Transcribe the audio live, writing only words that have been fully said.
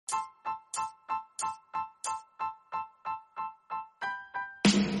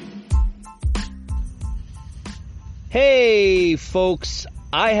Hey, folks,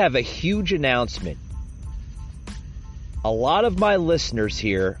 I have a huge announcement. A lot of my listeners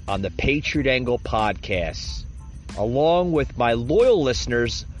here on the Patriot Angle podcast, along with my loyal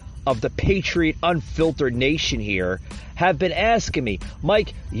listeners of the Patriot Unfiltered Nation here, have been asking me,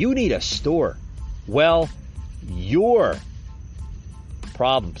 Mike, you need a store. Well, your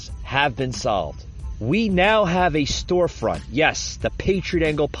problems have been solved. We now have a storefront. Yes, the Patriot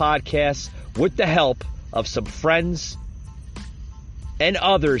Angle podcast, with the help of some friends and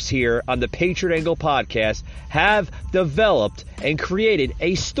others here on the Patriot Angle podcast, have developed and created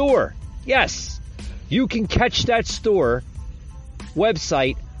a store. Yes, you can catch that store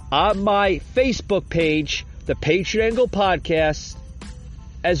website on my Facebook page, the Patriot Angle podcast,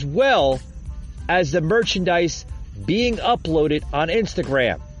 as well as the merchandise being uploaded on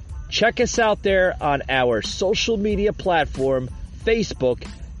Instagram. Check us out there on our social media platform, Facebook,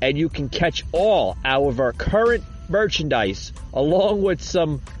 and you can catch all of our current merchandise along with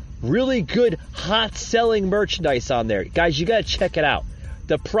some really good hot selling merchandise on there. Guys, you got to check it out.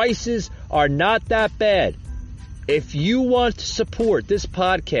 The prices are not that bad. If you want to support this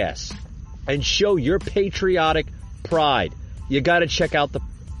podcast and show your patriotic pride, you got to check out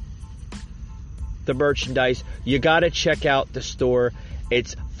the merchandise. You got to check out the store.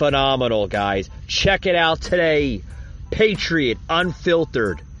 It's phenomenal, guys. Check it out today. Patriot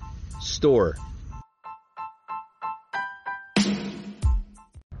Unfiltered store.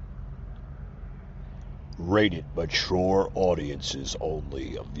 Rated mature audiences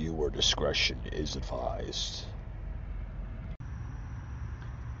only. Viewer discretion is advised.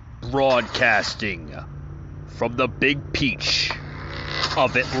 Broadcasting from the Big Peach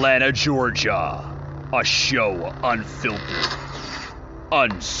of Atlanta, Georgia. A show unfiltered,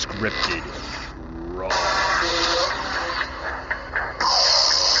 unscripted, raw.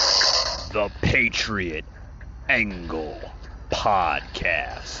 The Patriot Angle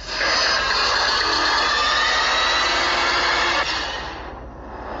Podcast.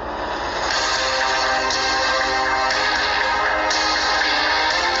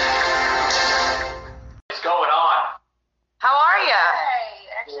 What's going on? How are you?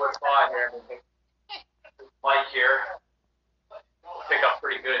 Hey, what's fine here? Mike here. We'll pick up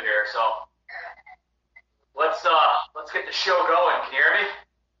pretty good here, so let's get the show going. Can you hear me?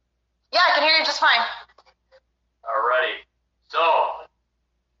 Yeah, I can hear you just fine. Alrighty. So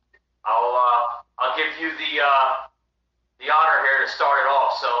I'll give you the honor here to start it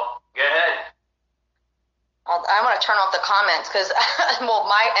off. So go ahead. I want to turn off the comments because, well,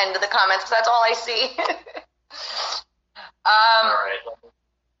 my end of the comments, because that's all I see. All right.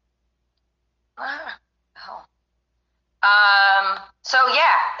 So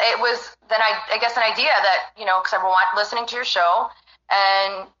yeah, it was then I guess an idea that, because I've been listening to your show,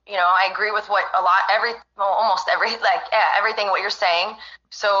 and I agree with almost everything what you're saying.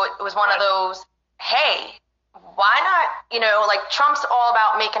 So it was one of those, hey, why not, like Trump's all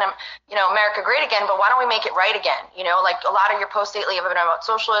about making America great again, but why don't we make it right again? Like a lot of your posts lately have been about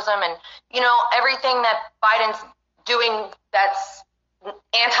socialism and everything that Biden's doing that's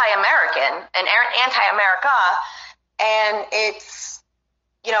anti-American and anti-America, and it's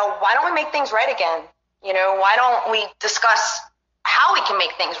why don't we make things right again? Why don't we discuss how we can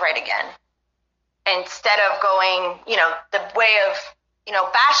make things right again instead of going the way of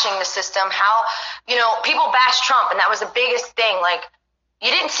bashing the system? How people bash Trump, and that was the biggest thing. Like, you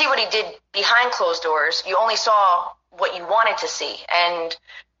didn't see what he did behind closed doors, you only saw what you wanted to see. And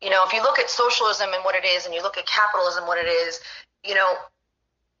if you look at socialism and what it is, and you look at capitalism what it is,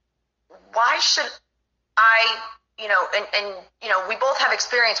 why should I, and we both have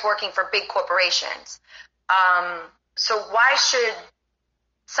experience working for big corporations. So why should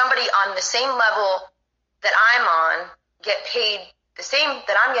somebody on the same level that I'm on get paid the same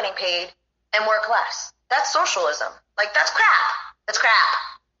that I'm getting paid and work less? That's socialism. Like, that's crap. That's crap.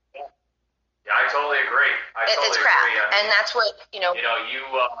 Yeah, I totally agree. It's crap. Agree. And that's what,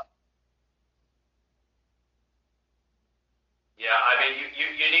 Yeah, I mean,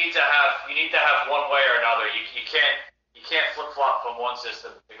 you need to have one way or another. You can't flip flop from one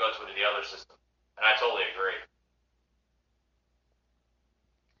system to go to the other system, and I totally agree.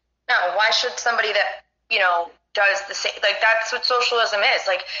 No, why should somebody that does the same? Like, that's what socialism is.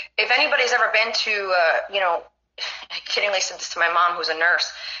 Like, if anybody's ever been to I kiddingly said this to my mom, who's a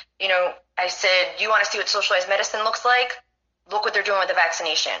nurse. I said, "Do you want to see what socialized medicine looks like? Look what they're doing with the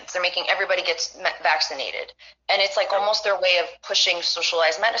vaccinations. They're making everybody get vaccinated. And it's like almost their way of pushing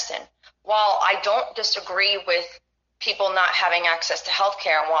socialized medicine. While I don't disagree with people not having access to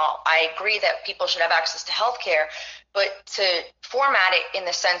healthcare, and while I agree that people should have access to healthcare, but to format it in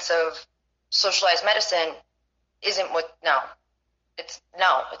the sense of socialized medicine, isn't what, it's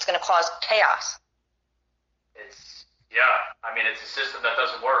going to cause chaos. It's a system that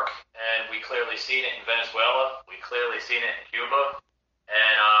doesn't work, and we clearly seen it in Venezuela. We clearly seen it in Cuba.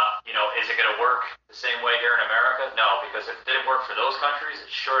 And, is it going to work the same way here in America? No, because if it didn't work for those countries,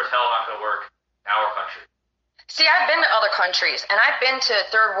 it's sure as hell not going to work in our country. See, I've been to other countries, and I've been to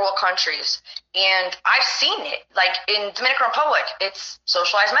third world countries, and I've seen it. Like in Dominican Republic, it's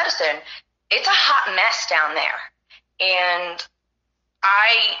socialized medicine. It's a hot mess down there. And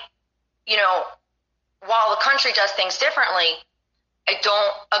while the country does things differently, I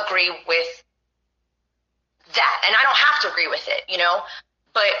don't agree with that. And I don't have to agree with it,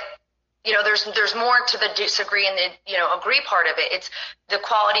 but there's more to the disagree and the, agree part of it. It's the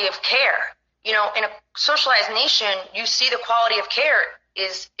quality of care. In a socialized nation, you see the quality of care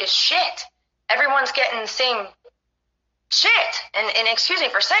is shit. Everyone's getting the same shit. And excuse me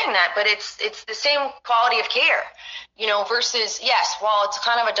for saying that, but it's the same quality of care, versus, yes, while it's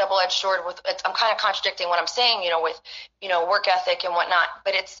kind of a double-edged sword I'm kind of contradicting what I'm saying, with, work ethic and whatnot,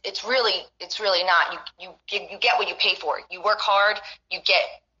 but it's really not. You get what you pay for. You work hard, you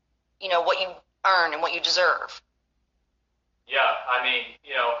get, what you earn and what you deserve. Yeah.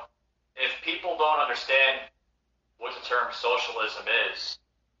 If people don't understand what the term socialism is,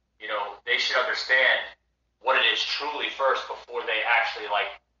 they should understand what it is truly first before they actually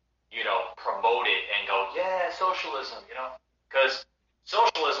promote it and go, yeah, socialism, because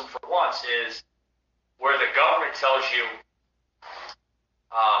socialism for once is where the government tells you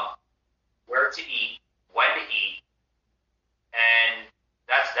where to eat, when to eat, and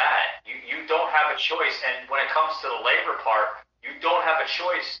that's that. You don't have a choice. And when it comes to the labor part, you don't have a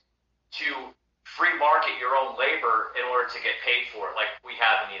choice to free market your own labor in order to get paid for it like we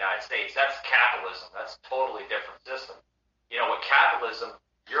have in the United States. That's capitalism. That's a totally different system. With capitalism,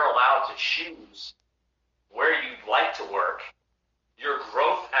 you're allowed to choose where you'd like to work, your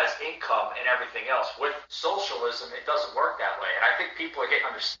growth as income, and everything else. With socialism, it doesn't work that way. And I think people are getting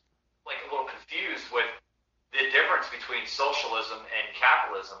a little confused with the difference between socialism and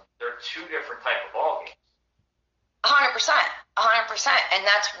capitalism. They're two different type of ballgames. 100%, and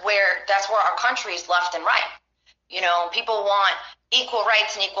that's where our country is left and right. People want equal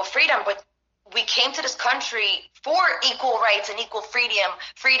rights and equal freedom, but we came to this country for equal rights and equal freedom,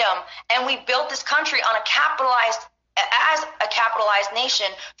 and we built this country as a capitalized nation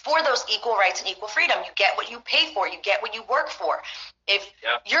for those equal rights and equal freedom. You get what you pay for, you get what you work for. If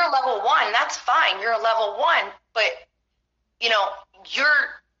you're level one, that's fine. You're a level one, but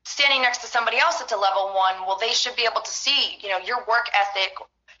you're standing next to somebody else that's a level one. Well, they should be able to see, your work ethic,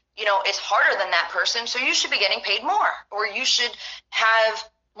 is harder than that person. So you should be getting paid more, or you should have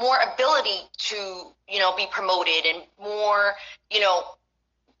more ability to, be promoted and more,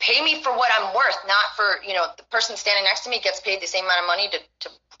 pay me for what I'm worth, not for, the person standing next to me gets paid the same amount of money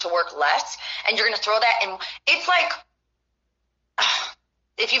to work less. And you're going to throw that in. It's like,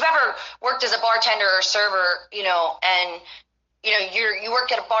 if you've ever worked as a bartender or server, and you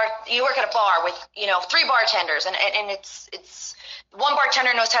work at a bar with, 3 bartenders, and it's one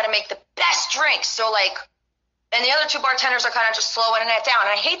bartender knows how to make the best drinks. So and the other 2 bartenders are kind of just slowing it down.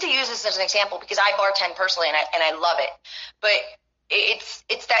 And I hate to use this as an example because I bartend personally and I love it, but it's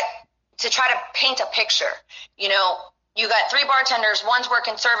that to try to paint a picture, you got 3 bartenders, one's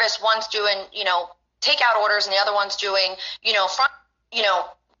working service, one's doing, takeout orders, and the other one's doing, front,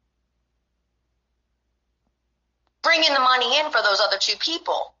 bringing the money in for those other 2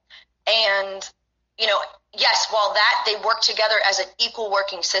 people. And, yes, while they work together as an equal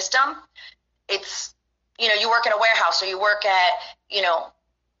working system, it's, you work in a warehouse, or you work at,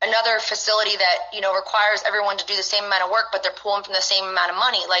 another facility that, requires everyone to do the same amount of work, but they're pulling from the same amount of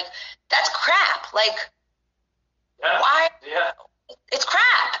money. That's crap. Why? Yeah. It's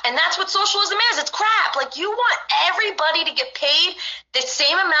crap. And that's what socialism is. It's crap. You want everybody to get paid the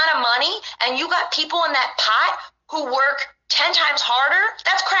same amount of money, and you got people in that pot who work 10 times harder.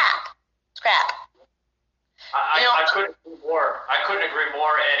 That's crap. It's crap. I couldn't agree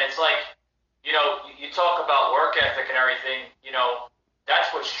more. And it's you talk about work ethic and everything,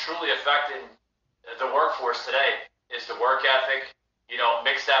 that's what's truly affecting the workforce today is the work ethic,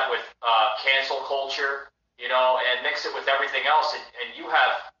 mix that with cancel culture, and mix it with everything else. And you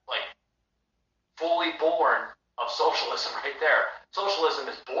have fully born of socialism right there. Socialism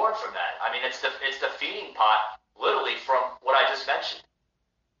is born from that. It's the feeding pot literally from what I just mentioned.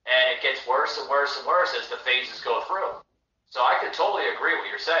 And it gets worse and worse and worse as the phases go through. So I could totally agree with what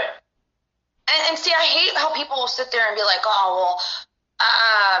you're saying. And see, I hate how people will sit there and be like, oh, well,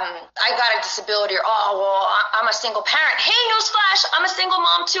 I got to have disability, or, oh, well, I'm a single parent. Hey, newsflash, I'm a single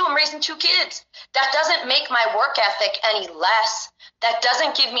mom too. I'm raising 2 kids. That doesn't make my work ethic any less. That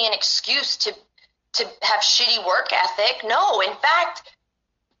doesn't give me an excuse to have shitty work ethic. No, in fact,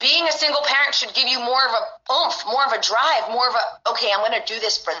 being a single parent should give you more of a oomph, more of a drive, more of a, okay, I'm going to do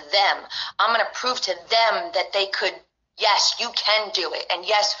this for them. I'm going to prove to them that they could, yes, you can do it. And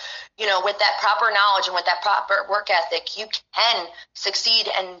yes, you know, with that proper knowledge and with that proper work ethic, you can succeed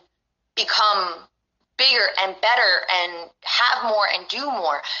and become bigger and better and have more and do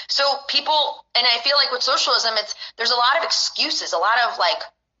more. So people, and I feel like with socialism, there's a lot of excuses, a lot of like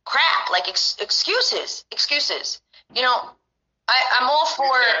crap, like excuses. You know, I'm all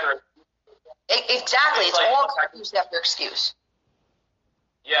for exactly. It's like, all excuse after excuse.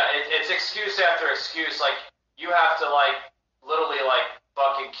 Yeah, it's excuse after excuse. Like you have to like literally like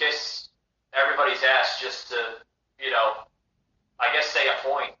fucking kiss everybody's ass just to, you know, I guess say a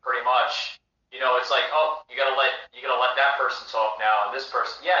point pretty much. You know, it's like, oh, you gotta let that person talk now, and this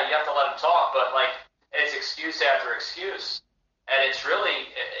person, yeah, you have to let them talk, but like it's excuse after excuse, and it's really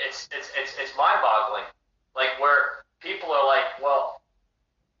it's mind-boggling. Like where people are like, well,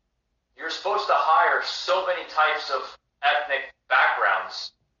 you're supposed to hire so many types of ethnic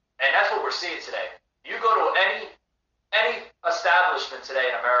backgrounds, and that's what we're seeing today. You go to any establishment today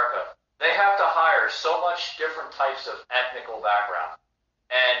in America, they have to hire so much different types of ethnical background.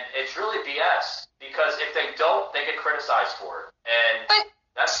 And it's really BS because if they don't, they get criticized for it. And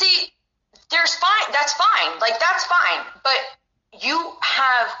that's that's fine. Like that's fine. But you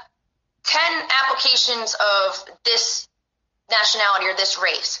have 10 applications of this nationality or this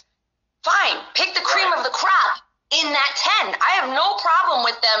race. Fine. Pick the cream of the crop in that 10. I have no problem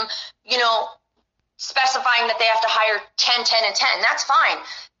with them, you know, specifying that they have to hire 10, 10, and 10. That's fine.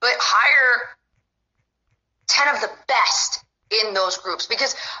 But hire 10 of the best in those groups,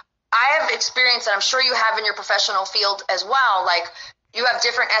 because I have experience, and I'm sure you have in your professional field as well, like you have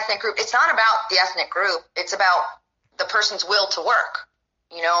different ethnic groups. It's not about the ethnic group. It's about the person's will to work.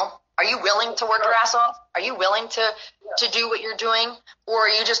 You know, are you willing to work your ass off? Are you willing to do what you're doing? Or are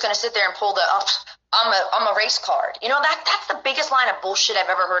you just going to sit there and pull the, I'm a race card? You know, that's the biggest line of bullshit I've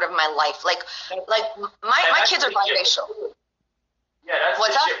ever heard of in my life. Like my kids are biracial. Yeah, that's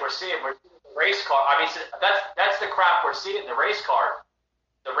the shit we're seeing. We're seeing the race card. I mean, that's the crap we're seeing. The race card.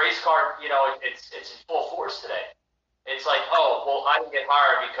 The race card. You know, it's in full force today. It's like, oh, well, I didn't get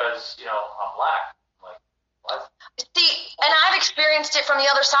hired because you know I'm black. I'm like, what? See, and I've experienced it from the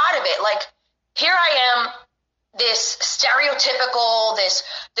other side of it. Like, here I am, this stereotypical,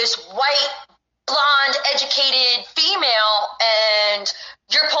 this white, blonde, educated female, and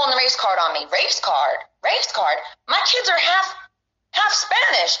you're pulling the race card on me. Race card. My kids are half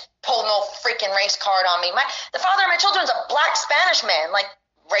Spanish. Pull no freaking race card on me. The father of my children is a black Spanish man. Like,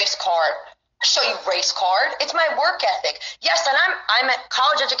 race card. I'll show you race card. It's my work ethic. Yes, and I'm a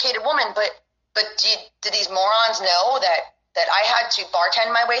college educated woman, but do these morons know that I had to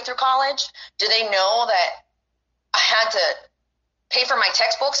bartend my way through college? Do they know that I had to pay for my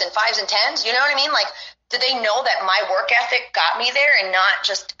textbooks in 5s and 10s? You know what I mean? Like, do they know that my work ethic got me there and not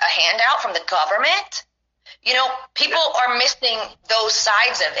just a handout from the government? You know, people are missing those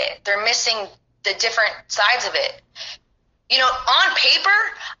sides of it. They're missing the different sides of it. You know, on paper,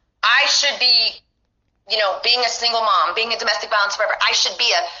 I should be, you know, being a single mom, being a domestic violence survivor, I should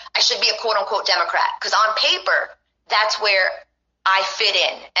be a quote unquote Democrat, because on paper, that's where I fit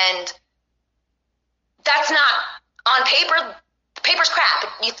in. And that's not on paper. Paper's crap.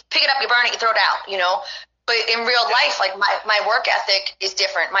 You pick it up, you burn it, you throw it out, you know. But in real life, like my work ethic is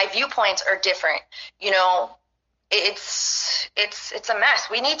different. My viewpoints are different. You know, it's a mess.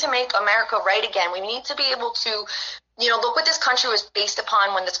 We need to make America right again. We need to be able to, you know, look what this country was based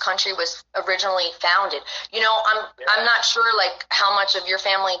upon when this country was originally founded. You know, I'm not sure like how much of your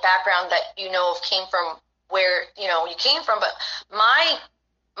family background that you know of came from where, you know, you came from, but my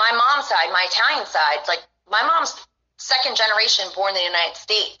mom's side, my Italian side, like my mom's second generation born in the United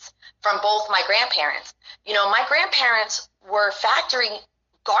States from both my grandparents. You know, my grandparents were factory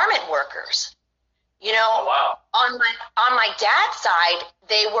garment workers. You know, oh, wow. On my dad's side,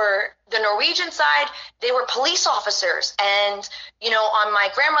 they were the Norwegian side, they were police officers. And, you know, on my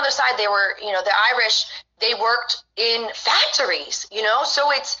grandmother's side, they were, you know, the Irish, they worked in factories, you know.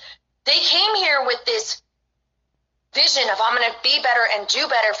 So they came here with this vision of I'm going to be better and do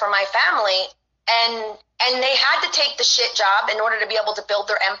better for my family. And they had to take the shit job in order to be able to build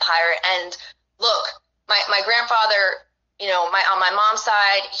their empire. And look, my grandfather, you know, on my mom's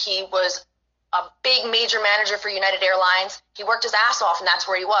side, he was a big major manager for United Airlines. He worked his ass off, and that's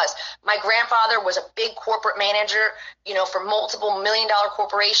where he was. My grandfather was a big corporate manager, for multiple $1 million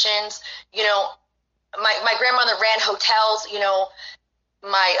corporations. My grandmother ran hotels.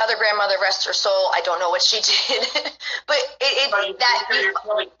 My other grandmother, rest her soul, I don't know what she did, but you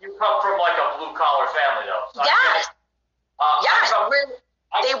come from like a blue collar family, though. So yes,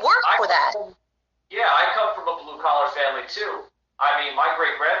 they work for that. I come from a blue collar family too. I mean, my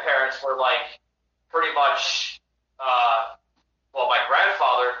great grandparents were like pretty much. My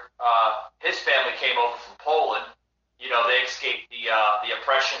grandfather, his family came over from Poland. They escaped the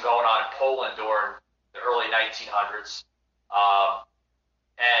oppression going on in Poland during the early 1900s.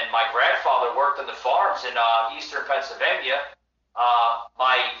 And my grandfather worked on the farms in eastern Pennsylvania.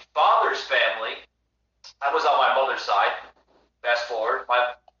 My father's family, I was on my mother's side, fast forward,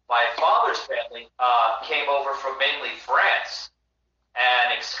 my father's family came over from mainly France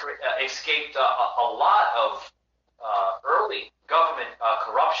and escaped a lot of early government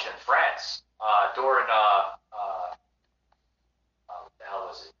corruption in France during, what the hell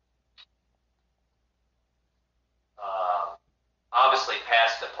was it? Obviously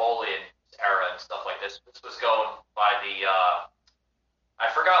past Napoleon era and stuff like this. This was going by the, I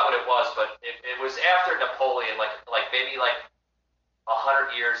forgot what it was, but it was after Napoleon, like maybe like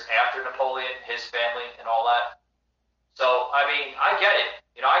 100 years after Napoleon, his family and all that. So, I mean, I get it.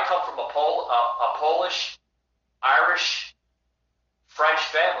 I come from a Polish, Irish, French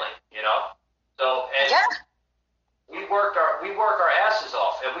family, So, and we work our asses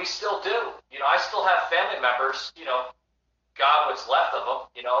off, and we still do. I still have family members, God, what's left of them,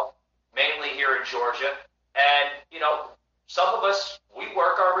 mainly here in Georgia. And, some of us, we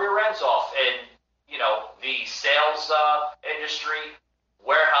work our rear ends off in, the sales industry,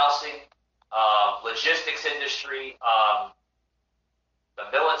 warehousing, logistics industry, the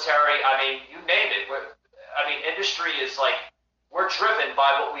military. I mean, you name it. Industry is like, we're driven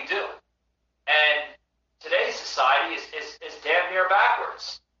by what we do. And today's society is damn near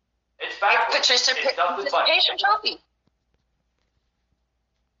backwards. It's backwards. It's participation trophy.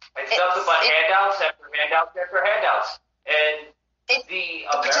 It's nothing but handouts after handouts after handouts. And it's the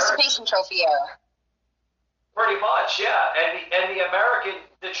participation trophy era. Pretty much, yeah. And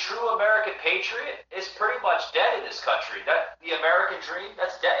the true American patriot is pretty much dead in this country. That the American dream,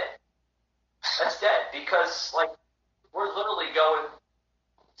 that's dead. That's dead because we're literally going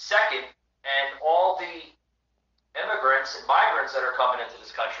second, and all the immigrants and migrants that are coming into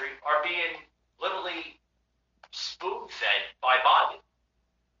this country are being literally spoon-fed by Biden.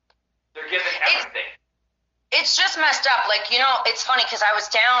 They're given everything. It's just messed up. It's funny because I was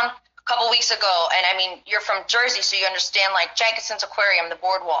down a couple weeks ago, and you're from Jersey, so you understand, Jenkinson's Aquarium, the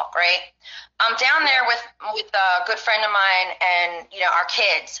boardwalk, right? I'm down there with a good friend of mine and, our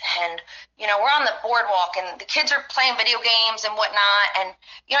kids, and, we're on the boardwalk, and the kids are playing video games and whatnot, and,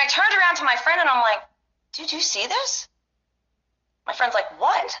 I turned around to my friend, and I'm like, did you see this? My friend's like,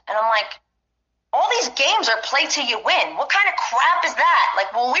 what? And I'm like, all these games are play till you win. What kind of crap is that?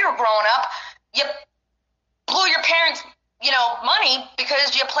 When we were growing up, you blew your parents, money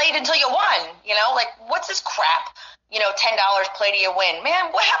because you played until you won. What's this crap? $10 play till you win.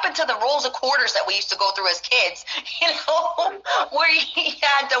 Man, what happened to the rolls of quarters that we used to go through as kids? Where you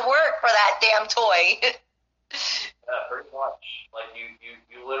had to work for that damn toy. Yeah, pretty much.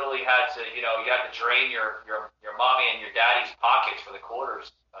 You literally had to, you had to drain your mommy and your daddy's pockets for the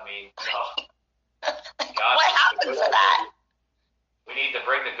quarters. God, what happened to that? We need to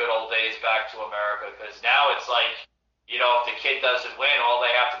bring the good old days back to America because now it's if the kid doesn't win, all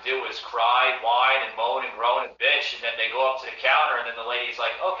they have to do is cry, whine, and moan and groan and bitch, and then they go up to the counter, and then the lady's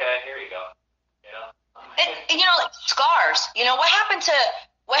like, "Okay, here you go." Scars. What happened to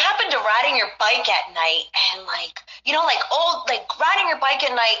riding your bike at night and riding your bike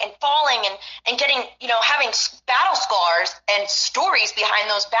at night and falling and getting, having battle scars and stories behind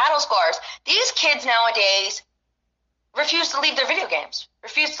those battle scars. These kids nowadays refuse to leave their video games,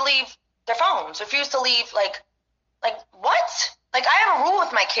 refuse to leave their phones, refuse to leave what? I have a rule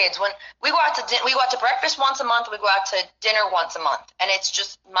with my kids. When we go out to breakfast once a month, we go out to dinner once a month. And it's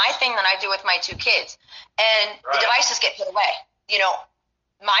just my thing that I do with my two kids. And the devices get put away.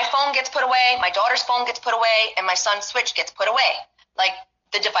 My phone gets put away, my daughter's phone gets put away, and my son's Switch gets put away.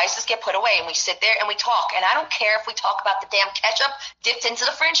 The devices get put away, and we sit there and we talk. And I don't care if we talk about the damn ketchup dipped into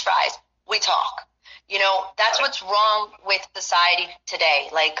the French fries. We talk. That's what's wrong with society today.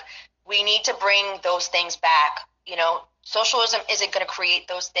 We need to bring those things back. Socialism isn't going to create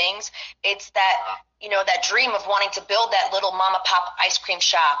those things. It's that, that dream of wanting to build that little mama pop ice cream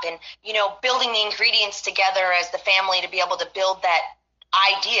shop and, building the ingredients together as the family to be able to build that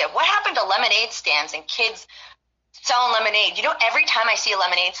idea. What happened to lemonade stands and kids selling lemonade? You know, every time I see a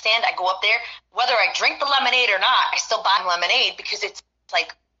lemonade stand, I go up there, whether I drink the lemonade or not, I still buy lemonade because it's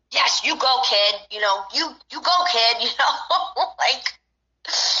like, yes, you go, kid. You know, you go, kid. You know, like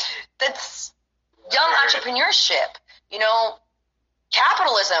that's young entrepreneurship. You know,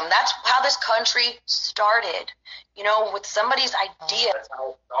 capitalism. That's how this country started. You know, with somebody's idea. That's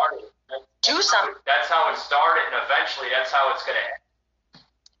how it started. Do something. That's how it started, and eventually that's how it's going to end.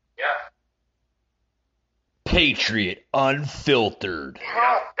 Yeah. Patriot Unfiltered. You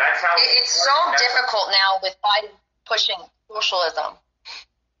know, that's how It's so difficult now with Biden pushing socialism.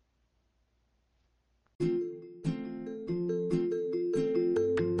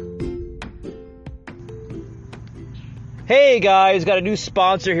 Hey guys, got a new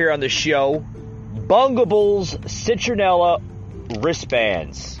sponsor here on the show. Bungables Citronella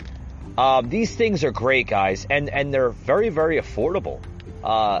wristbands. These things are great, guys, and they're very, very affordable.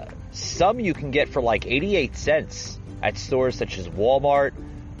 Some you can get for like 88 cents at stores such as Walmart.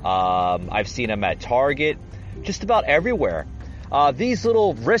 I've seen them at Target, just about everywhere. These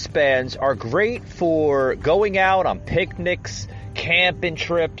little wristbands are great for going out on picnics, camping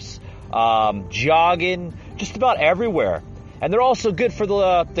trips, jogging, just about everywhere. And they're also good for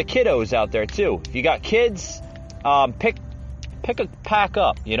the kiddos out there too. If you got kids, pick a pack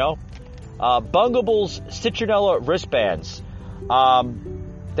up, you know. Bungables Citronella wristbands.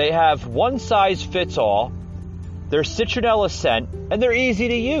 They have one size fits all. They're citronella scent, and they're easy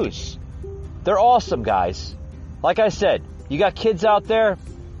to use. They're awesome, guys. Like I said, you got kids out there,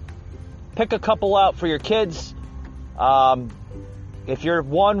 pick a couple out for your kids. If you're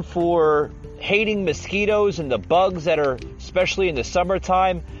one for hating mosquitoes and the bugs that are, especially in the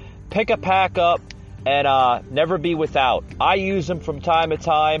summertime, pick a pack up and never be without. I use them from time to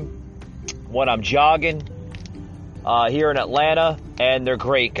time when I'm jogging here in Atlanta, and they're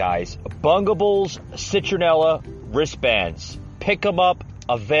great, guys. Bungables Citronella wristbands. Pick them up,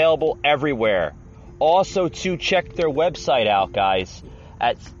 available everywhere. Also, to check their website out, guys,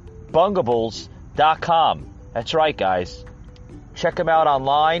 at bungables.com. That's right, guys. Check them out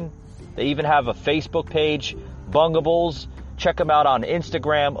online. They even have a Facebook page, Bungables. Check them out on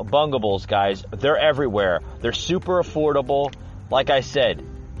Instagram, Bungables, guys. They're everywhere. They're super affordable. Like I said,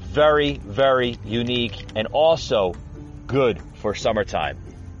 very, very unique, and also good for summertime.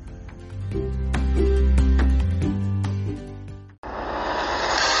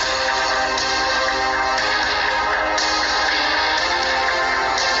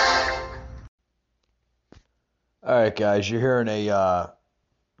 All right, guys, you're hearing a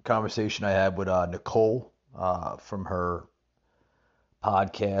conversation I had with Nicole from her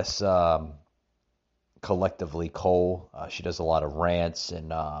podcast, Collectively Cole. She does a lot of rants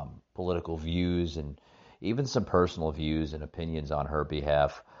and political views and even some personal views and opinions on her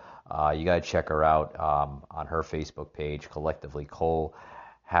behalf. You got to check her out on her Facebook page, Collectively Cole.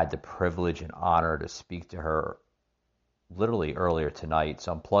 Had the privilege and honor to speak to her literally earlier tonight.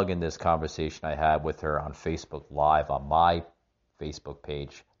 So I'm plugging this conversation I had with her on Facebook Live on my Facebook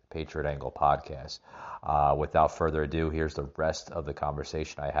page, the Patriot Angle Podcast. Without further ado, here's the rest of the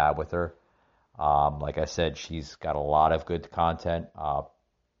conversation I had with her. Like I said, she's got a lot of good content.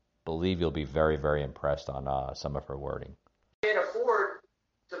 Believe you'll be very, very impressed on some of her wording. Can't afford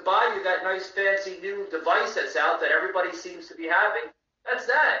to buy you that nice fancy new device that's out that everybody seems to be having. That's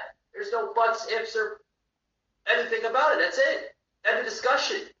that. There's no buts, ifs, or anything about it. That's it. End of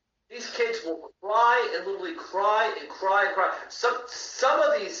discussion. These kids will cry and literally cry and cry and cry. Some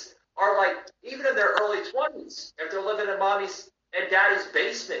of these are like even in their early 20s if they're living in mommy's and daddy's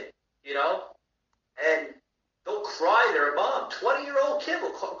basement, you know, and they'll cry to their mom. 20-year-old kid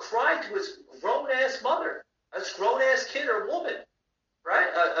will cry to his grown-ass mother, a grown-ass kid or woman, right?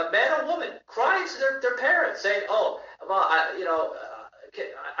 A man or woman crying to their parents saying, "Oh, Mom,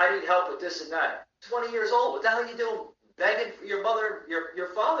 I need help with this and that." 20 years old. What the hell are you doing begging your mother, your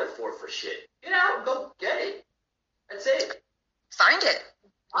father for shit? Get out and go get it. That's it. Find it.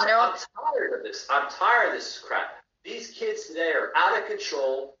 I'm tired of this. I'm tired of this crap. These kids today are out of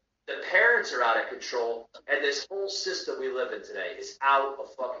control. The parents are out of control. And this whole system we live in today is out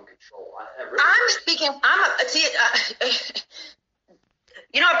of fucking control.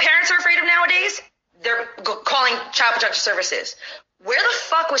 You know what parents are afraid of nowadays? They're calling Child Protective Services. Where the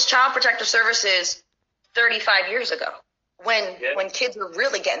fuck was Child Protective Services 35 years ago when kids were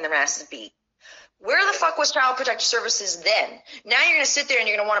really getting their asses beat? Where the fuck was Child Protective Services then? Now you're going to sit there and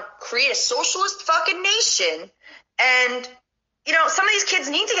you're going to want to create a socialist fucking nation. And, you know, some of these kids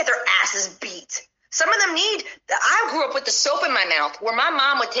need to get their asses beat. Some of them need – I grew up with the soap in my mouth where my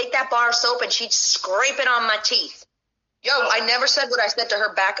mom would take that bar of soap and she'd scrape it on my teeth. Yo, I never said what I said to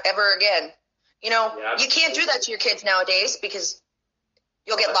her back ever again. You know, you can't do that to your kids nowadays because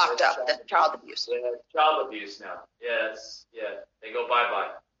you'll get locked up. That's child abuse. Yeah, child abuse now. Yeah, they go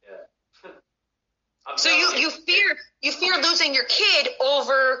bye-bye. Yeah. So you fear losing your kid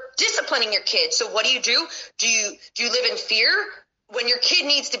over disciplining your kid. So what do? Do you live in fear when your kid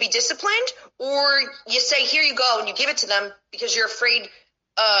needs to be disciplined, or you say, here you go, and you give it to them because you're afraid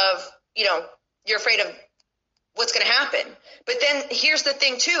of, what's going to happen. But then here's the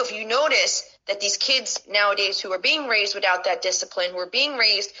thing too, if you notice that these kids nowadays who are being raised without that discipline, who are being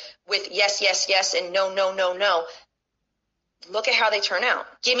raised with yes, yes, yes, and no, no, no, no, look at how they turn out.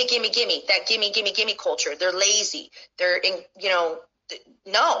 Gimme, gimme, gimme, that gimme, gimme, gimme culture. They're lazy. They're they've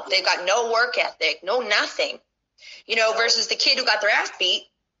got no work ethic, no nothing, versus the kid who got their ass beat.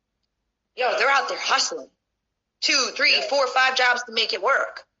 They're out there hustling 2, 3, 4, 5 jobs to make it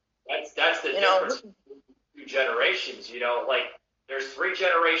work. That's the difference. 2 generations, like there's 3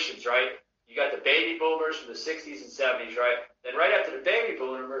 generations, right? You got the baby boomers from the 60s and 70s, right? Then right after the baby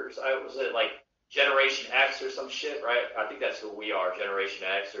boomers, was it like Generation X or some shit, right? I think that's who we are, Generation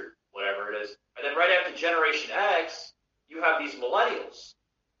X or whatever it is. And then right after Generation X, you have these millennials,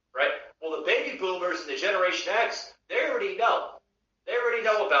 right? Well, the baby boomers and the Generation X, they already know. They already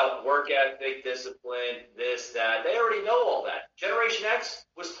know about work ethic, discipline, this, that. They already know all that. Generation X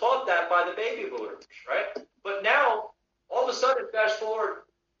was taught that by the baby boomers, right? But now, all of a sudden, fast forward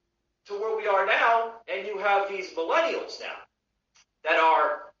to where we are now, and you have these millennials now that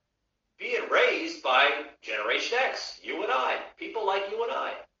are being raised by Generation X, you and I, people like you and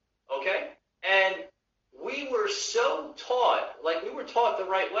I, okay? And we were so taught, we were taught the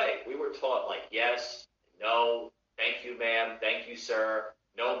right way. We were taught yes, no, thank you, ma'am, thank you, sir,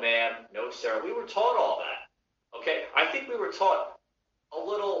 no, ma'am, no, sir. We were taught all that, okay? I think we were taught a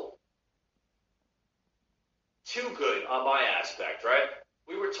little too good on my aspect, right?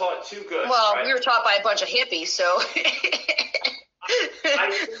 We were taught too good. Well, right? We were taught by a bunch of hippies, so.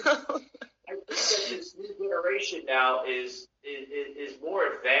 I think that this new generation now is more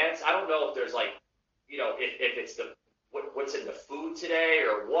advanced. I don't know if there's if it's what's in the food today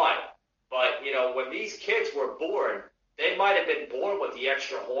or what, but when these kids were born, they might have been born with the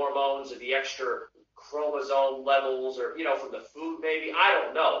extra hormones or the extra chromosome levels or from the food maybe. I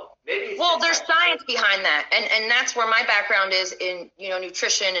don't know. Maybe there's science behind that, and that's where my background is in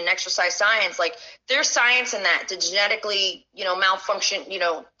nutrition and exercise science. There's science in that to genetically malfunction,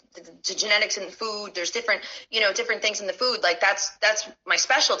 the genetics in the food. There's different things in the food. That's my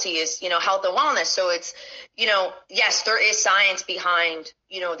specialty is health and wellness. So it's yes, there is science behind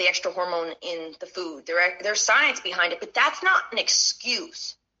the extra hormone in the food. There's science behind it, but that's not an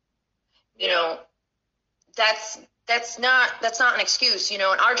excuse. That's not an excuse. In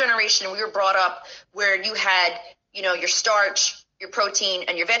our generation, we were brought up where you had, your starch, your protein,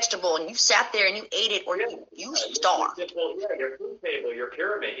 and your vegetable, and you sat there and you ate it, or you starved. Yeah, your food table, your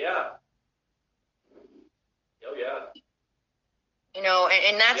pyramid, yeah. Oh, yeah.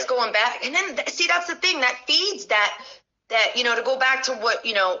 And that's going back. And then, see, that's the thing that feeds that, to go back to what,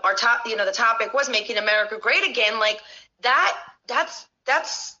 our top, the topic was making America great again. That's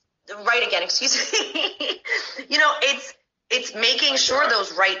right again, excuse me. It's making sure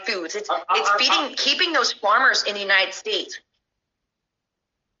those right foods. It's keeping those farmers in the United States.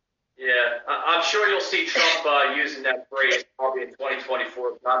 Yeah, I'm sure you'll see Trump using that phrase probably in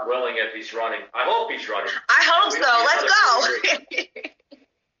 2024, God willing, if he's running. I hope he's running. I hope so. Let's go.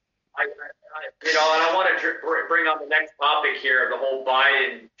 And I want to bring on the next topic here, the whole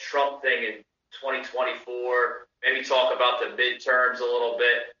Biden-Trump thing in 2024. Maybe talk about the midterms a little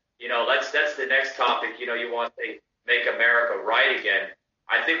bit. That's the next topic. You want to say make America right again.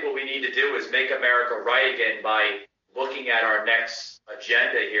 I think what we need to do is make America right again by looking at our next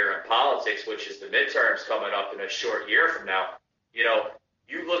agenda here in politics, which is the midterms coming up in a short year from now.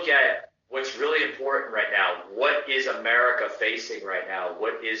 You look at what's really important right now. What is America facing right now?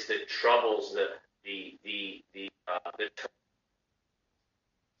 What is the troubles,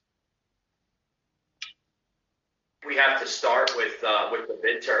 we have to start with the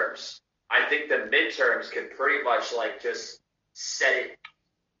midterms. I think the midterms can pretty much just set it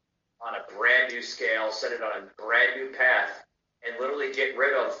on a brand new scale, set it on a brand new path, and literally get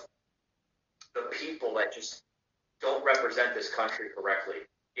rid of the people that just don't represent this country correctly.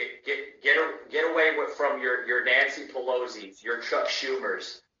 Get away from your Nancy Pelosi's, your Chuck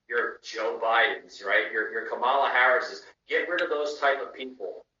Schumer's, your Joe Biden's, right? Your Kamala Harris's. Get rid of those type of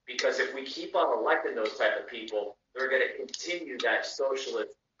people, because if we keep on electing those type of people, they're going to continue that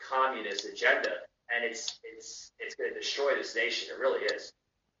socialist, communist agenda, and it's going to destroy this nation. It really is.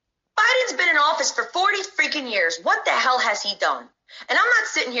 Biden's been in office office for 40 freaking years. What the hell has he done? And I'm not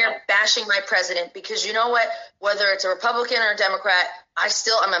sitting here bashing my president because you know what? Whether it's a Republican or a Democrat,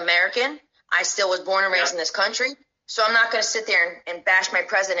 I'm American. I still was born and raised in this country. So I'm not going to sit there and bash my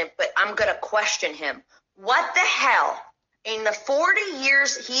president, but I'm going to question him. What the hell, in the 40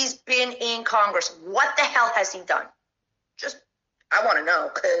 years he's been in Congress, what the hell has he done? I want to know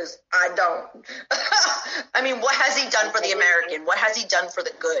because I don't. I mean, what has he done for the American? What has he done for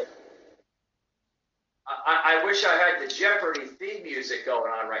the good? I wish I had the Jeopardy theme music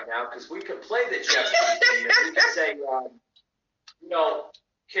going on right now because we could play the Jeopardy theme. We could say,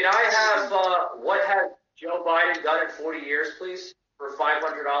 can I have what has Joe Biden done in 40 years, please, for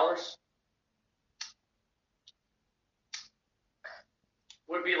 $500?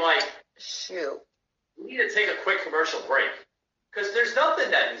 Would be like, shoot. We need to take a quick commercial break because there's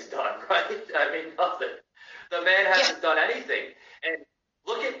nothing that he's done, right? I mean, nothing. The man hasn't done anything. And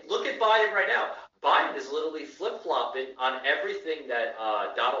look at Biden right now. Biden is literally flip-flopping on everything that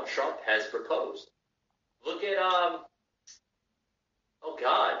Donald Trump has proposed. Look at,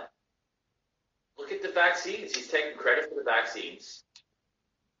 look at the vaccines. He's taking credit for the vaccines.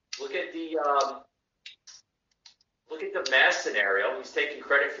 Look at the mask scenario. He's taking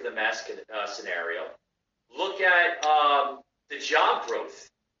credit for the mask scenario. Look at the job growth.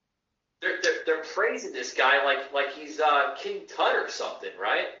 They're praising this guy like he's King Tut or something,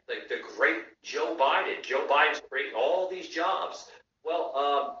 right? Like the great Joe Biden. Joe Biden's creating all these jobs.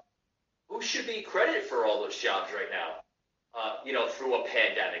 Well, who should be credited for all those jobs right now? Through a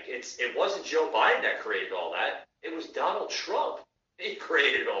pandemic. It wasn't Joe Biden that created all that. It was Donald Trump. He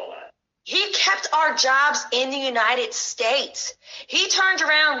created all that. He kept our jobs in the United States. He turned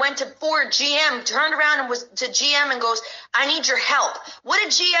around, went to Ford, GM, turned around and was to GM and goes, I need your help. What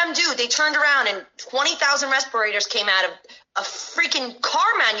did GM do? They turned around and 20,000 respirators came out of a freaking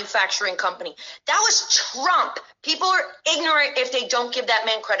car manufacturing company. That was Trump. People are ignorant if they don't give that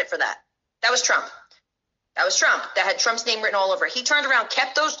man credit for that. That was Trump. That was Trump. That had Trump's name written all over it. He turned around,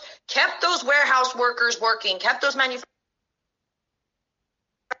 kept those warehouse workers working, kept those manufacturers.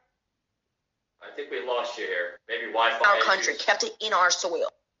 I think we lost you here. Maybe Wi-Fi. Our country kept it in our soil.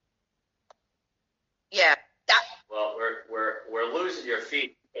 Yeah. Well, we're losing your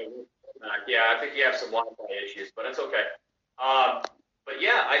feed. Yeah, I think you have some Wi-Fi issues, but it's okay. But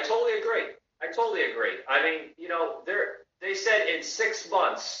yeah, I totally agree. I mean, they said in 6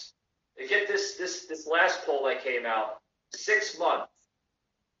 months. They get this last poll that came out. 6 months.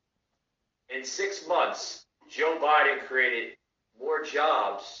 In 6 months, Joe Biden created more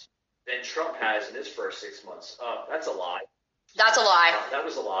jobs than Trump has in his first 6 months. That's a lie. That's a lie. That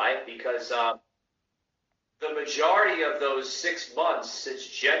was a lie because the majority of those 6 months since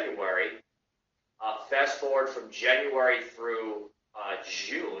January, fast forward from January through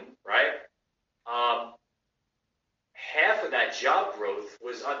June, right? Half of that job growth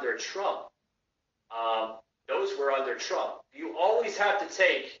was under Trump. Those were under Trump. You always have to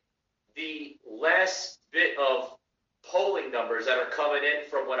take the last bit of polling numbers that are coming in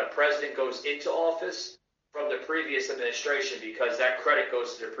from when a president goes into office from the previous administration because that credit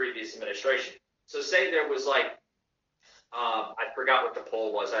goes to the previous administration. So say there was I forgot what the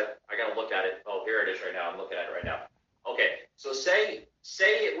poll was. I got to look at it. Oh, here it is right now. I'm looking at it right now. Okay, so say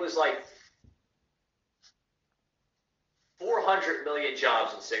it was 400 million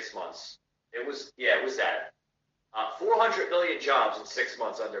jobs in 6 months. It was that. 400 million jobs in 6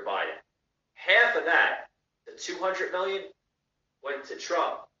 months under Biden. Half of that, the 200 million, went to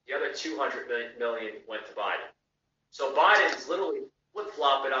Trump. The other 200 million went to Biden. So Biden's literally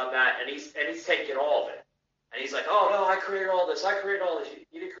flip-flopping on that, and he's taking all of it. And he's like, oh, no, I created all this.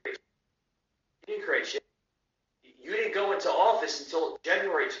 You didn't create shit. You didn't go into office until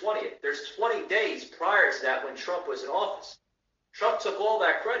January 20th. There's 20 days prior to that when Trump was in office. Trump took all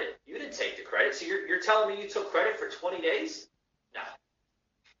that credit. You didn't take the credit. So you're telling me you took credit for 20 days? No.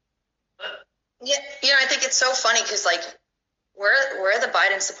 Yeah, I think it's so funny because, where are the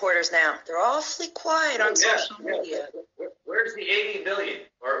Biden supporters now? They're awfully quiet on social media. Where's the 80 million?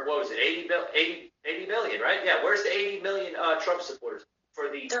 Or what was it, 80 million, right? Yeah, where's the 80 million Trump supporters for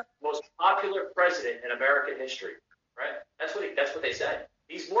the most popular president in American history, right? That's what they said.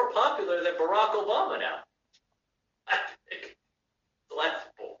 He's more popular than Barack Obama now. It's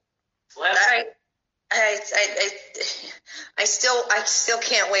laughable. It's laughable. I still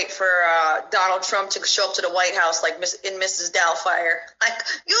can't wait for Donald Trump to show up to the White House in Mrs. Doubtfire.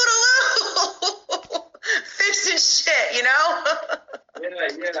 Fixing shit,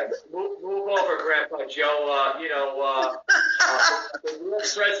 Yeah. Move over, Grandpa Joe. The real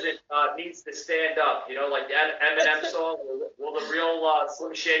president needs to stand up. You know, like the Eminem song, will the real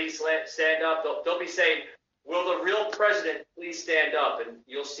Slim Shady stand up? They'll be saying, will the real president please stand up? And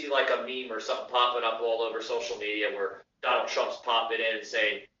you'll see like a meme or something popping up all over social media where Donald Trump's popping in and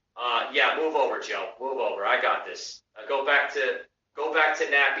saying, yeah, move over, Joe. Move over. I got this. Go back to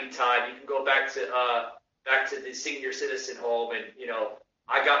nappy time. You can go back to the senior citizen home, and you know,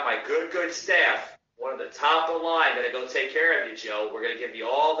 I got my good staff. One of the top of the line going to go take care of you, Joe. We're going to give you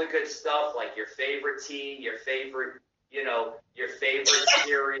all the good stuff, like your favorite tea, your favorite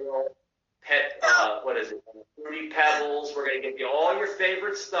cereal, Fruity Pebbles. We're going to give you all your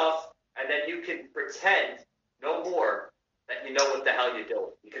favorite stuff, and then you can pretend no more that you know what the hell you're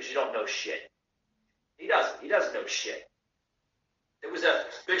doing because you don't know shit. He doesn't know shit.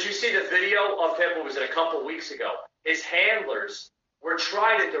 Did you see the video of him? What was it, a couple weeks ago? His handlers were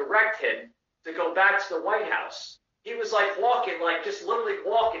trying to direct him to go back to the White House. He was like just literally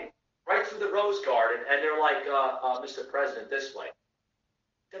walking right through the Rose Garden, and they're like, Mr. President, this way.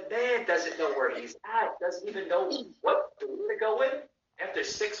 The man doesn't know where he's at, doesn't even know what door to go in. After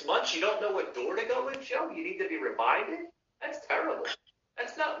 6 months, you don't know what door to go in, Joe? You need to be reminded? That's terrible.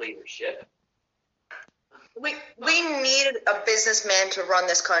 That's not leadership. We needed a businessman to run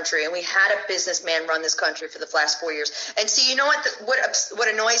this country, and we had a businessman run this country for the last 4 years. And see, you know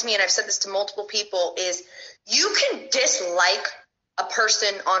what annoys me, and I've said this to multiple people, is you can dislike a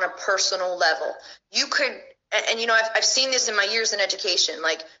person on a personal level. You could, and you know, I've seen this in my years in education.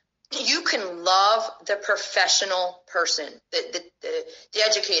 Like, you can love the professional person, the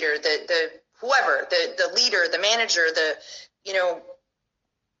educator, the whoever, the leader, the manager,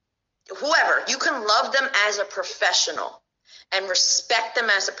 whoever. You can love them as a professional and respect them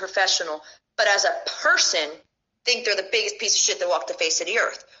as a professional, but as a person, think they're the biggest piece of shit that walked the face of the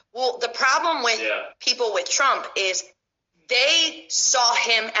earth. Well, the problem with people with Trump is they saw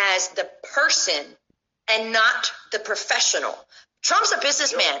him as the person and not the professional. Trump's a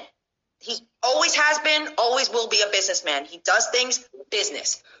businessman. He always has been, always will be a businessman. He does things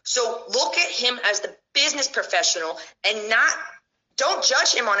business. So look at him as the business professional and don't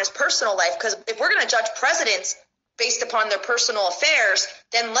judge him on his personal life, because if we're going to judge presidents based upon their personal affairs,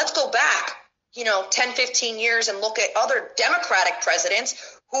 then let's go back, 10, 15 years and look at other Democratic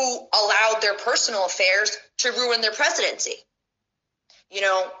presidents who allowed their personal affairs to ruin their presidency.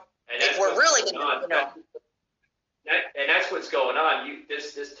 If we're really going to, And that's what's going on.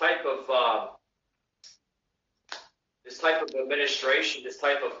 This type of administration, this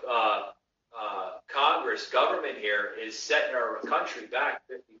type of Congress, government here is setting our country back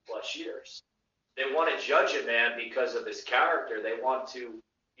 50 plus years. They want to judge a man because of his character. They want to,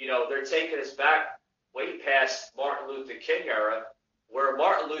 they're taking us back way past Martin Luther King era, where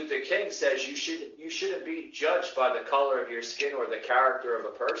Martin Luther King says you shouldn't be judged by the color of your skin or the character of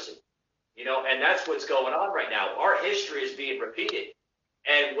a person. And that's what's going on right now. Our history is being repeated.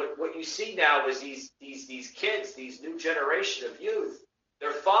 And what you see now is these kids, these new generation of youth,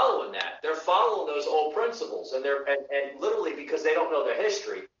 they're following that. They're following those old principles, and and literally because they don't know their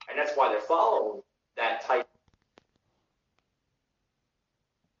history, and that's why they're following that type.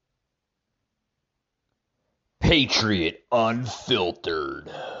 Patriot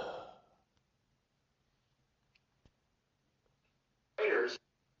Unfiltered.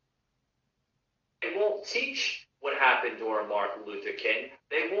 They won't teach what happened during Martin Luther King.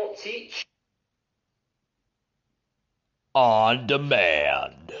 They won't teach. On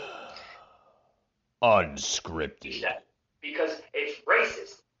demand. Unscripted. Because it's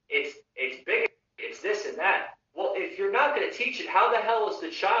racist. It's bigoted. It's this and that. Well, if you're not going to teach it, how the hell is the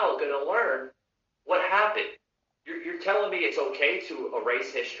child going to learn what happened? You're telling me it's okay to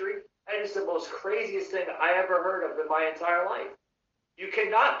erase history? That is the most craziest thing I ever heard of in my entire life. You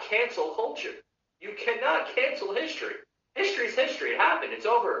cannot cancel culture. You cannot cancel history. History's history. It happened. It's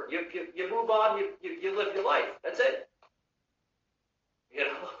over. You move on. You live your life. That's it.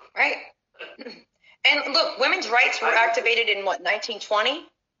 Right. And look, women's rights were activated in 1920?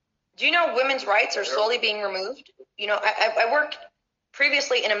 Do you know women's rights are slowly being removed? I worked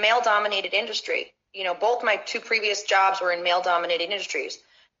previously in a male-dominated industry. Both my two previous jobs were in male-dominated industries.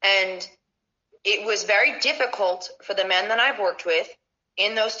 And it was very difficult for the men that I've worked with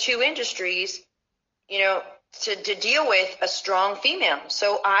in those two industries, to deal with a strong female.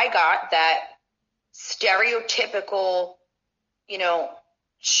 So I got that stereotypical,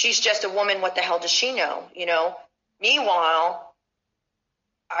 she's just a woman, what the hell does she know? Meanwhile,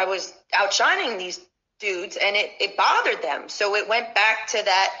 I was outshining these dudes, and it bothered them. So it went back to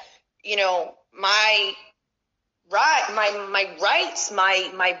that, my rights,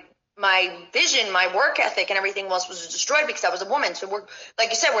 my my vision, my work ethic, and everything was destroyed because I was a woman. So we're, like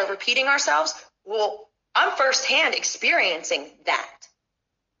you said, we're repeating ourselves. Well, I'm firsthand experiencing that,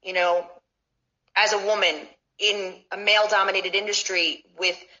 you know, as a woman in a male-dominated industry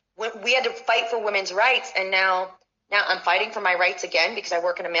we had to fight for women's rights, and now I'm fighting for my rights again because I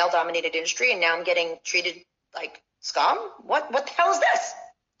work in a male-dominated industry, and now I'm getting treated like scum. What the hell is this?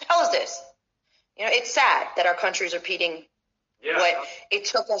 What the hell is this? You know, it's sad that our country is repeating what it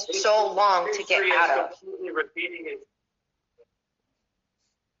took us so long to get out of. Completely repeating it.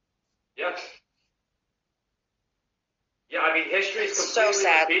 Yeah. Yeah, I mean, history is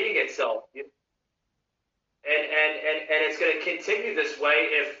completely repeating itself. And it's going to continue this way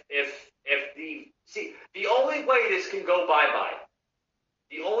if the only way this can go bye-bye,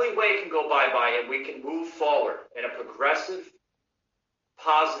 the only way it can go bye-bye and we can move forward in a progressive,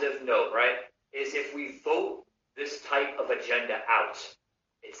 positive note, right, is if we vote this type of agenda out.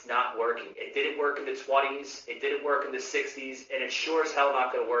 It's not working. It didn't work in the 20s. It didn't work in the 60s. And it's sure as hell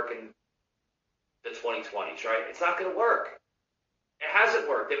not going to work in the 2020s, right? It's not going to work. It hasn't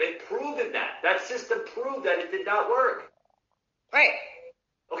worked. They've proven that. That system proved that it did not work. Right.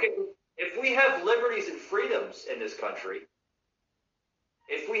 Okay, if we have liberties and freedoms in this country,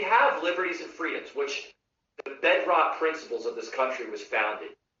 if we have liberties and freedoms, which the bedrock principles of this country was founded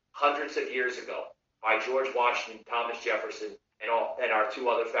hundreds of years ago by George Washington, Thomas Jefferson, and our two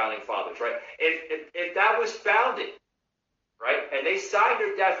other founding fathers, right? If that was founded, right, and they signed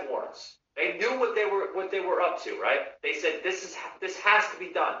their death warrants, they knew what they were up to, right? They said this has to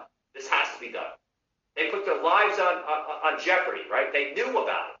be done. This has to be done. They put their lives on jeopardy, right? They knew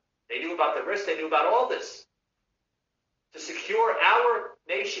about it. They knew about the risk. They knew about all this to secure our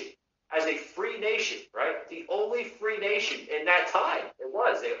nation as a free nation, right? The only free nation in that time.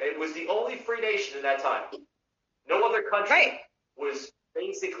 It was the only free nation in that time. No other country was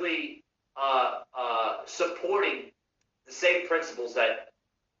basically supporting the same principles that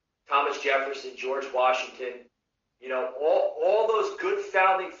Thomas Jefferson, George Washington, you know, all those good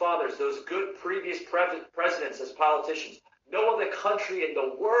founding fathers, those good previous presidents as politicians. No other country in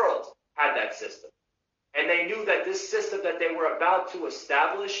the world had that system. And they knew that this system that they were about to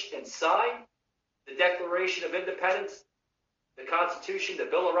establish and sign, the Declaration of Independence, the Constitution, the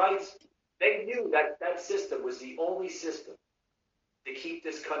Bill of Rights, they knew that that system was the only system to keep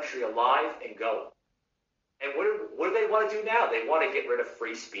this country alive and going. And what do they want to do now? They want to get rid of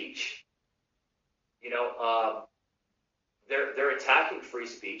free speech. You know, they're attacking free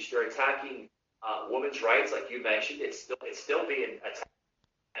speech. They're attacking women's rights, like you mentioned. It's still being attacked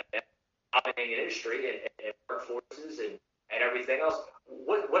in the industry and workforces and everything else.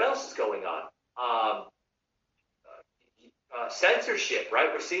 What else is going on? Censorship,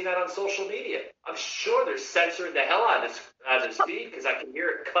 right? We're seeing that on social media. I'm sure they're censoring the hell out of this feed because I can hear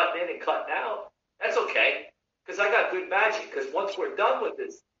it cutting in and cutting out. That's okay, because I got good magic. Because once we're done with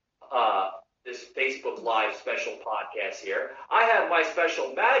this Facebook Live special podcast here, I have my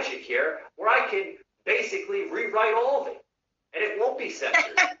special magic here where I can basically rewrite all of it, and it won't be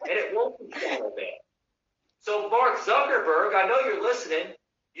censored, and it won't be shadow banned. So Mark Zuckerberg, I know you're listening.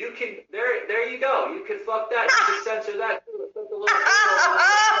 You can there you go. You can fuck that. You can censor that too.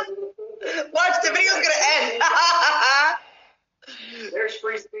 Watch, the video's gonna end. There's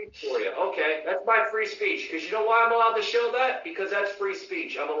free speech for you. Okay, that's my free speech. Because you know why I'm allowed to show that? Because that's free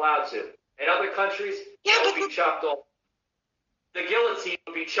speech. I'm allowed to. In other countries, it would be chopped off. The guillotine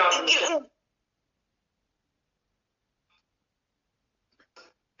would be chopped off.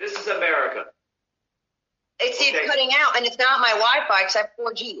 This is America. It's cutting out, and it's not my Wi-Fi because I have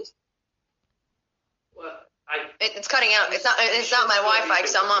 4Gs. Well, it's cutting out. It's not my Wi-Fi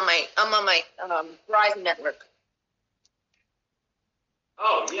because I'm on my Verizon network.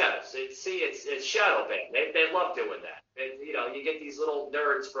 Oh yes, it's shadow ban. They love doing that. And, you know, you get these little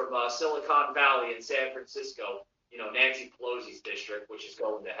nerds from Silicon Valley in San Francisco. You know, Nancy Pelosi's district, which is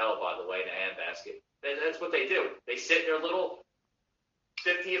going to hell, by the way, in a handbasket. That's what they do. They sit in their little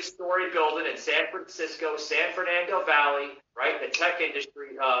 50th story building in San Francisco, San Fernando Valley, right, the tech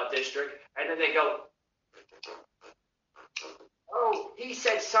industry district, and then they go, oh, he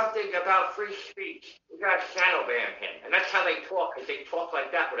said something about free speech. We got to shadow ban him. And that's how they talk, because they talk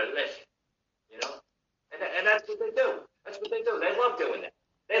like that with a lisp, you know? And that's what they do. That's what they do. They love doing that.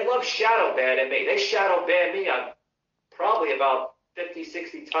 They love shadow banning me. They shadow ban me on probably about 50,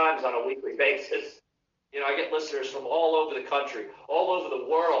 60 times on a weekly basis. You know, I get listeners from all over the country, all over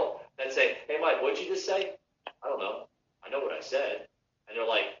the world that say, hey, Mike, what'd you just say? I don't know. I know what I said. And they're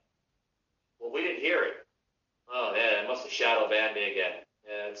like, well, we didn't hear it. Oh, yeah, it must have shadow banned me again.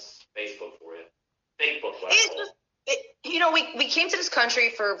 Yeah, it's Facebook for you. Facebook. You we came to this country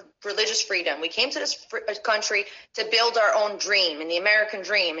for religious freedom. We came to this country to build our own dream and the American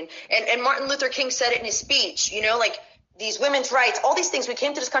dream. And Martin Luther King said it in his speech, like these women's rights, all these things. We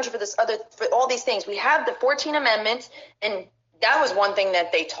came to this country for all these things. We have the 14 Amendments, and that was one thing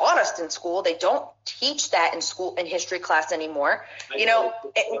that they taught us in school. They don't teach that in school, in history class anymore.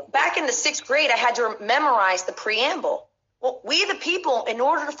 Back in the 6th grade, I had to memorize the preamble. Well, we the people, in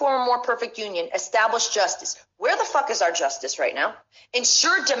order to form a more perfect union, establish justice. Where the fuck is our justice right now?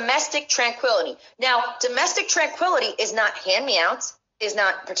 Ensure domestic tranquility. Now, domestic tranquility is not hand-me-outs, is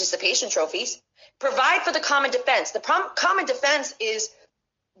not participation trophies. Provide for the common defense. The common defense is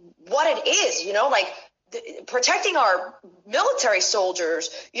what it is, protecting our military soldiers,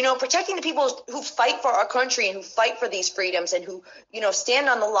 protecting the people who fight for our country and who fight for these freedoms and who, stand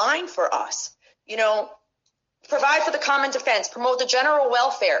on the line for us, provide for the common defense, promote the general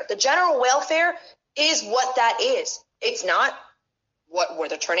welfare. The general welfare is what that is. It's not where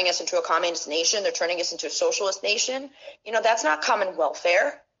they're turning us into a communist nation. They're turning us into a socialist nation. That's not common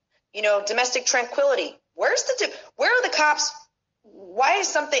welfare. Domestic tranquility. Where are the cops? Why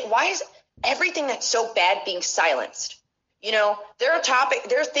is everything that's so bad being silenced? There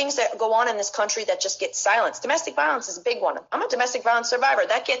are things that go on in this country that just get silenced. Domestic violence is a big one. I'm a domestic violence survivor.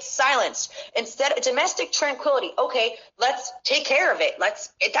 That gets silenced. Instead of domestic tranquility, okay, let's take care of it.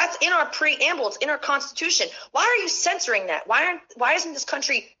 That's in our preamble. It's in our Constitution. Why are you censoring that? Why isn't this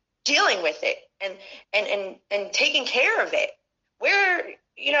country dealing with it and taking care of it? Where,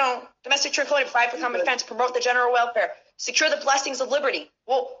 domestic tranquility, provide for common defense, promote the general welfare, secure the blessings of liberty.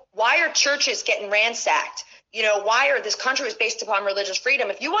 Well, why are churches getting ransacked? This country is based upon religious freedom.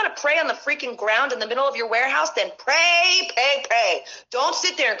 If you want to pray on the freaking ground in the middle of your warehouse, then pray. Don't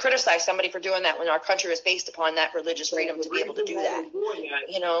sit there and criticize somebody for doing that when our country is based upon that religious freedom to be able to do that.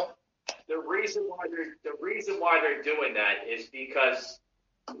 The reason why they're doing that is because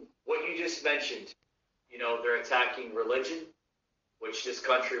what you just mentioned, they're attacking religion, which this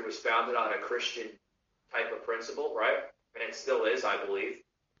country was founded on a Christian type of principle, right? And it still is, I believe.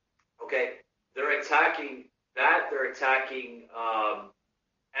 Okay, they're attacking that. They're attacking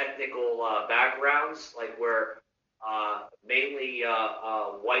ethnical backgrounds, like where mainly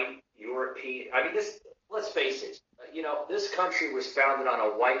white European. Let's face it. This country was founded on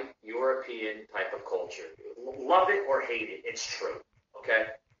a white European type of culture. Love it or hate it, it's true. Okay,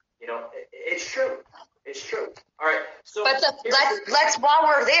 it's true. It's true. All right. So, but let's while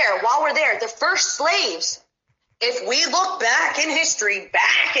we're there, the first slaves. If we look back in history,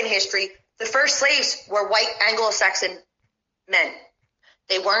 the first slaves were white Anglo-Saxon men.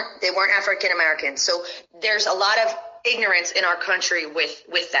 They weren't African Americans. So there's a lot of ignorance in our country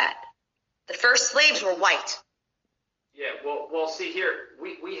with that. The first slaves were white. Yeah. Well. See here,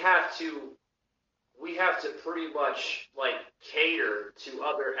 we have to pretty much cater to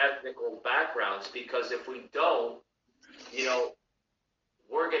other ethnical backgrounds, because if we don't,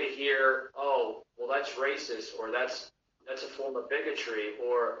 we're going to hear, oh, well, that's racist, or that's a form of bigotry,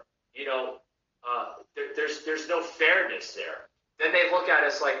 or there's no fairness there. Then they look at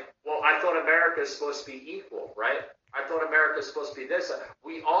us like, well, I thought America is supposed to be equal, right? I thought America is supposed to be this.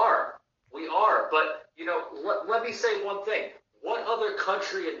 We are, but let me say one thing. What other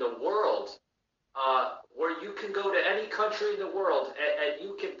country in the world where you can go to any country in the world and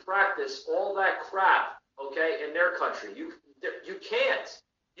you can practice all that crap, okay, in their country? You can't.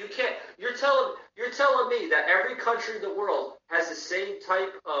 You can't. You're telling me that every country in the world has the same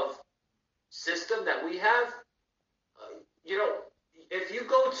type of system that we have? If you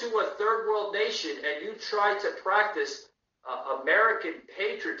go to a third world nation and you try to practice American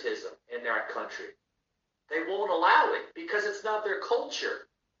patriotism in their country, they won't allow it because it's not their culture.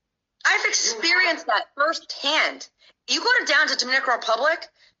 I've experienced that firsthand. You go down to Dominican Republic,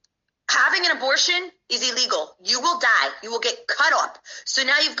 having an abortion is illegal. You will die. You will get cut up. So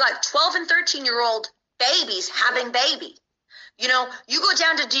now you've got 12 and 13-year-old babies having babies. You go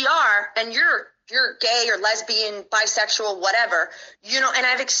down to DR and you're gay or lesbian, bisexual, whatever, and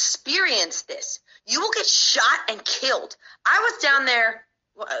I've experienced this. You will get shot and killed. I was down there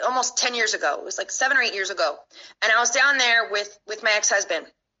almost 10 years ago. It was like 7 or 8 years ago. And I was down there with my ex-husband.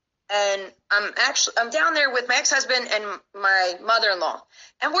 And I'm down there with my ex-husband and my mother-in-law.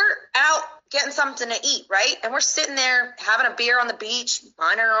 And we're out getting something to eat, right? And we're sitting there having a beer on the beach,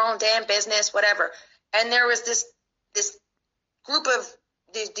 minding our own damn business, whatever. And there was this group of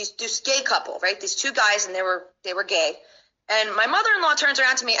this gay couple, right? These two guys, and they were gay. And my mother-in-law turns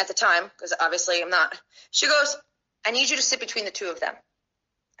around to me at the time, because obviously I'm not. She goes, "I need you to sit between the two of them."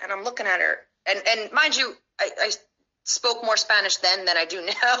 And I'm looking at her. And mind you, spoke more Spanish then than I do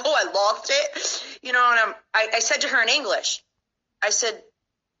now. I lost it, you know, and I said to her in English, I said,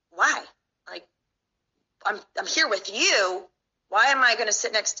 why? Like, I'm here with you. Why am I going to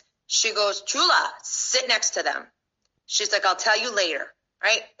sit next? She goes, Chula, sit next to them. She's like, I'll tell you later.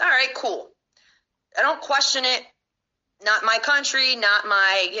 Right? All right, cool. I don't question it. Not my country, not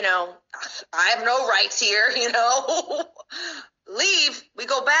my, you know, I have no rights here, you know. Leave. We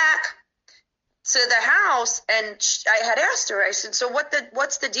go back to the house, and I had asked her, I said, so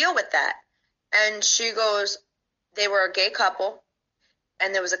what's the deal with that? And she goes, they were a gay couple,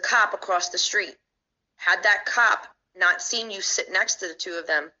 and there was a cop across the street. Had that cop not seen you sit next to the two of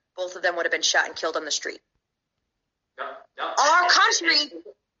them, both of them would have been shot and killed on the street. Our country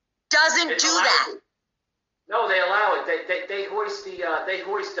doesn't do that. No, they allow it. They hoist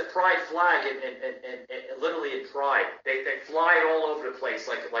the pride flag and literally in pride. They fly it all over the place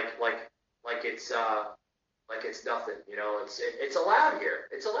like it's nothing. You know, it's allowed here.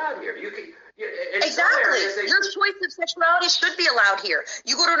 It's allowed here. Exactly. Your choice of sexuality should be allowed here.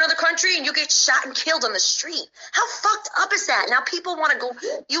 You go to another country and you get shot and killed on the street. How fucked up is that? Now people want to go.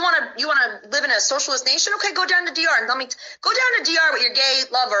 You want to live in a socialist nation? Okay, go down to DR and go down to DR with your gay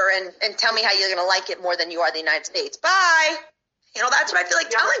lover and tell me how you're gonna like it more than you are the United States. Bye. You know, that's what I feel like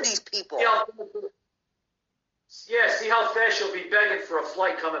telling these people. You know, yeah. See how fast you'll be begging for a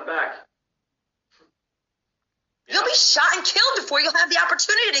flight coming back. You'll be shot and killed before you'll have the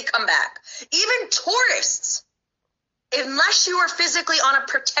opportunity to come back. Even tourists, unless you are physically on a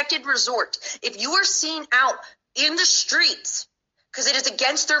protected resort, if you are seen out in the streets, because it is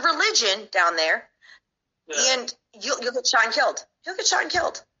against their religion down there, and you'll get shot and killed. You'll get shot and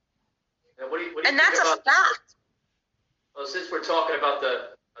killed. What do you and that's a fact. Well, since we're talking about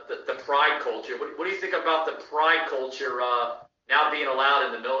the pride culture, what do you think about the pride culture now being allowed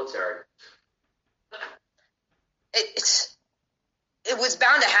in the military? It was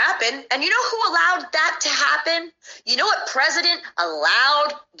bound to happen. And you know who allowed that to happen? You know what president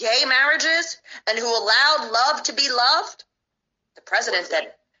allowed gay marriages and who allowed love to be loved? The president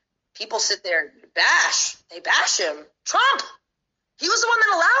that people sit there and bash. They bash him. Trump. He was the one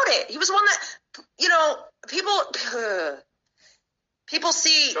that allowed it. He was the one that, you know, people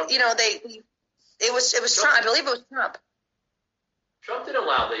see, Trump. You know, it was Trump. I believe it was Trump. Trump didn't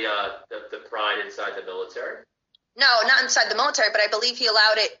allow the pride inside the military. No, not inside the military, but I believe he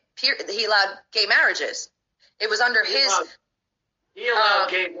allowed it. He allowed gay marriages. It was under his. He allowed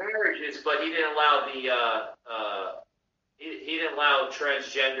gay marriages, but he didn't allow he didn't allow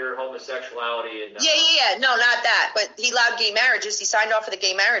transgender homosexuality and. Yeah. No, not that. But he allowed gay marriages. He signed off for the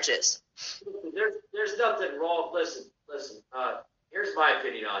gay marriages. There's nothing wrong. Listen. Here's my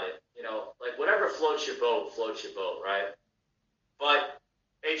opinion on it. You know, like whatever floats your boat, right? But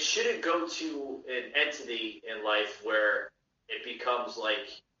it shouldn't go to an entity in life where it becomes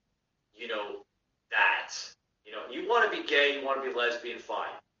like, you know, that. You know, you want to be gay, you want to be lesbian,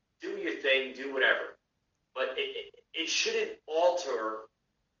 fine. Do your thing, do whatever. But it shouldn't alter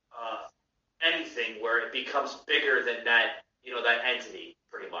anything where it becomes bigger than that, you know, that entity,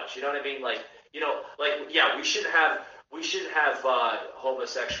 pretty much. You know what I mean? Like, you know, like, yeah, we should have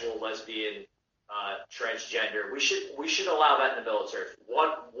homosexual, lesbian, transgender. We should allow that in the military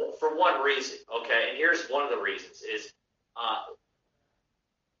for one reason. Okay, and here's one of the reasons is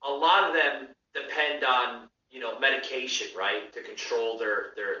a lot of them depend on, you know, medication, right, to control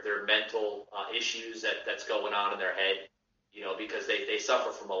their mental issues that's going on in their head, you know, because they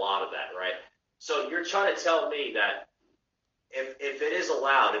suffer from a lot of that, right? So you're trying to tell me that if it is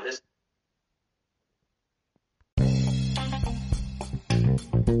allowed, if this.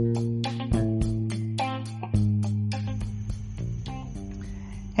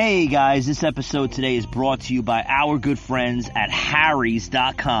 Hey guys, this episode today is brought to you by our good friends at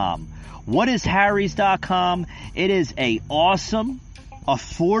Harry's.com. What is Harry's.com? It is a awesome,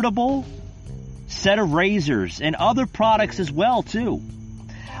 affordable set of razors and other products as well too.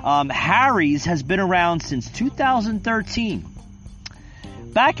 Harry's has been around since 2013.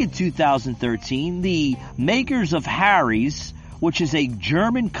 Back in 2013, the makers of Harry's, which is a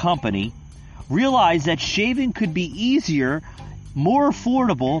German company, realized that shaving could be easier, more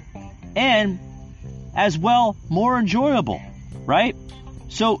affordable, and as well more enjoyable, right?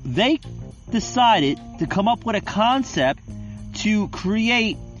 So they decided to come up with a concept to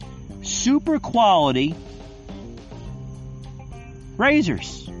create super quality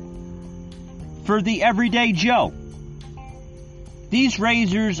razors for the everyday Joe. These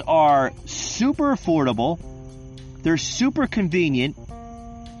razors are super affordable, they're super convenient,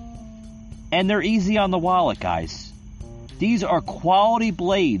 and they're easy on the wallet, guys. These are quality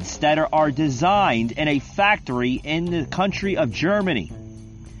blades that are designed in a factory in the country of Germany.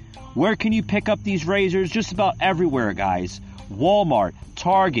 Where can you pick up these razors? Just about everywhere, guys. Walmart,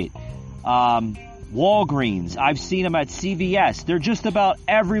 Target, Walgreens. I've seen them at CVS. They're just about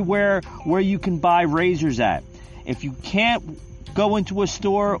everywhere where you can buy razors at. If you can't go into a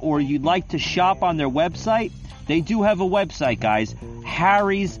store or you'd like to shop on their website, they do have a website, guys,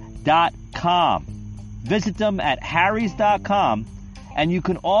 harrys.com. Visit them at harrys.com, and you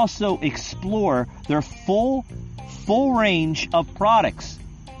can also explore their full range of products,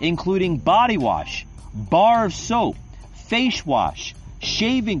 including body wash, bar of soap, face wash,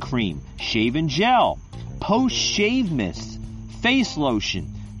 shaving cream, shaving gel, post-shave mist, face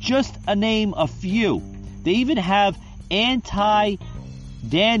lotion, just to name a few. They even have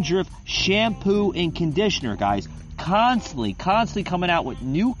anti-dandruff shampoo and conditioner, guys. Constantly coming out with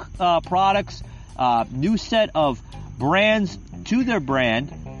new products, new set of brands to their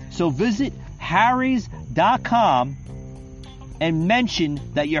brand. So visit harrys.com and mention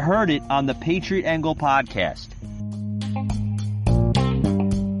that you heard it on the Patriot Angle podcast.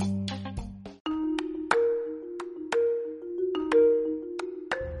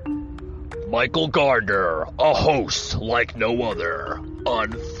 Michael Gardner, a host like no other.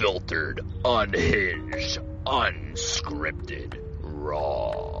 Unfiltered, unhinged, unscripted,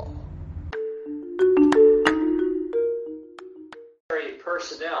 raw.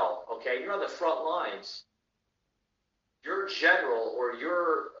 Personnel, okay, you're on the front lines. Your general or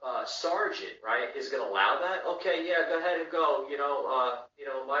your sergeant, right, is going to allow that. Okay, yeah, go ahead and go.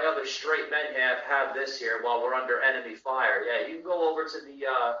 My other straight men have this here while we're under enemy fire. Yeah, you can go over to the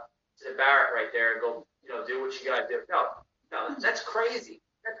barrack right there and go, do what you got to do. No, that's crazy.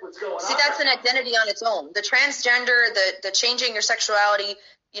 That's what's going on. See, that's an identity on its own. The transgender, the changing your sexuality,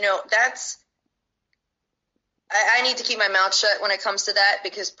 that's. I need to keep my mouth shut when it comes to that,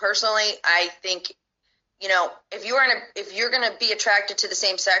 because personally, I think, if you're gonna be attracted to the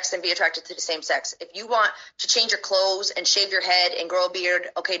same sex, then be attracted to the same sex. If you want to change your clothes and shave your head and grow a beard,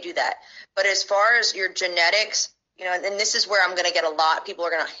 okay, do that. But as far as your genetics, and this is where I'm gonna get a lot. People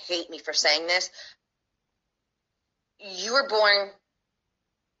are gonna hate me for saying this. You were born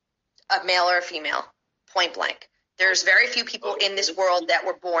a male or a female, point blank. There's very few people in this world that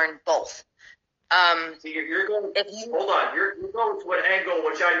were born both. So you're going. Hold on. You're going to an angle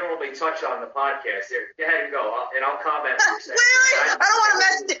which I normally touch on the podcast. There, go ahead and go, and I'll comment for a second. I don't want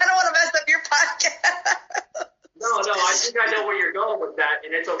to mess up your podcast. No. I think I know where you're going with that,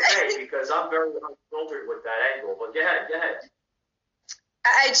 and it's okay because I'm very unfiltered with that angle. But go ahead.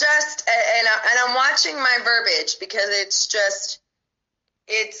 And I'm watching my verbiage because it's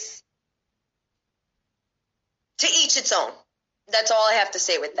to each its own. That's all I have to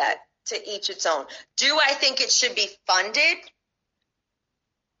say with that. To each its own. Do I think it should be funded?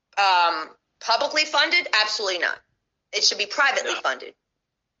 Publicly funded? Absolutely not. It should be privately funded.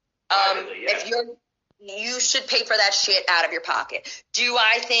 If you should pay for that shit out of your pocket. Do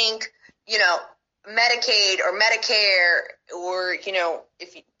I think, Medicaid or Medicare or,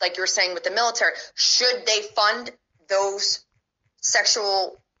 if like you were saying with the military, should they fund those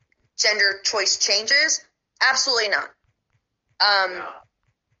sexual gender choice changes? Absolutely not. No.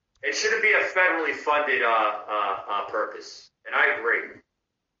 It shouldn't be a federally funded purpose, and I agree.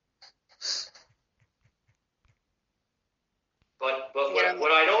 But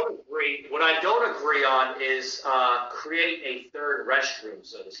what I don't agree on is create a third restroom,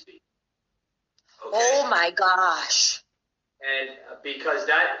 so to speak. Okay? Oh my gosh! And because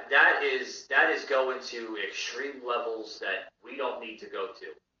that is going to extreme levels that we don't need to go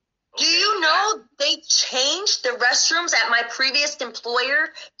to. Do you know they changed the restrooms at my previous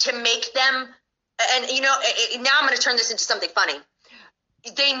employer to make them, and now I'm going to turn this into something funny.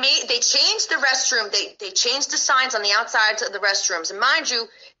 They changed the restroom. They changed the signs on the outsides of the restrooms. And mind you,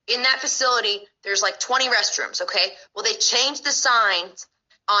 in that facility, there's like 20 restrooms. Okay. Well, they changed the signs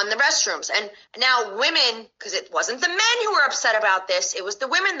on the restrooms, and now women, because it wasn't the men who were upset about this, it was the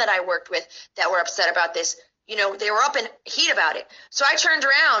women that I worked with that were upset about this. They were up in heat about it. So I turned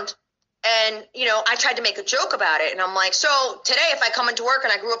around and, I tried to make a joke about it. And I'm like, so today if I come into work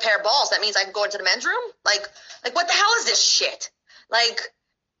and I grew a pair of balls, that means I can go into the men's room? Like what the hell is this shit? Like,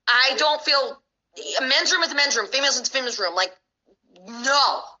 I don't feel a men's room is a men's room. Females is a female's room. Like,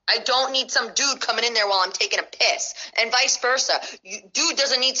 no, I don't need some dude coming in there while I'm taking a piss, and vice versa. Dude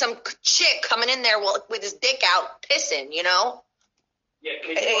doesn't need some chick coming in there with his dick out pissing, Yeah,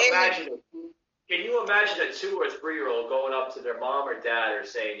 can you imagine a 2 or 3-year-old going up to their mom or dad or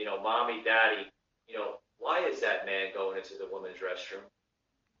saying, Mommy, Daddy, why is that man going into the women's restroom?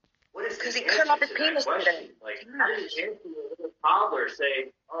 What is Because the he cut off answer his to that penis question? today. Like, how do you answer a little toddler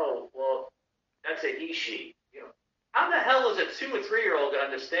saying, "Oh, well, that's a he/she"? You know, how the hell is a 2 or 3-year-old to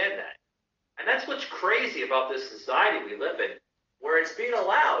understand that? And that's what's crazy about this society we live in, where it's being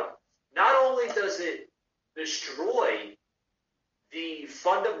allowed. Not only does it destroy the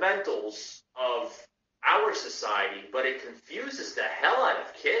fundamentals of our society, but it confuses the hell out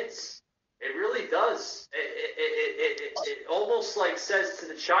of kids. It really does. It almost like says to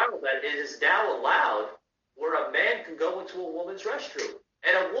the child that it is now allowed where a man can go into a woman's restroom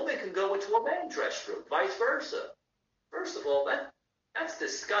and a woman can go into a man's restroom, vice versa. First of all, that's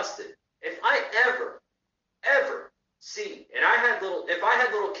disgusting. If I ever see, and if I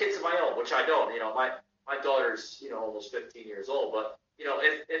had little kids of my own, which I don't, my daughter's, almost 15 years old, but,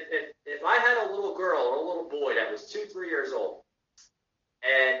 if I had a little girl or a little boy that was 2, 3 years old,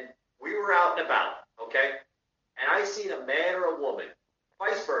 and we were out and about, okay, and I seen a man or a woman,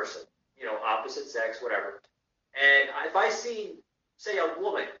 vice versa, opposite sex, whatever, and if I seen, say, a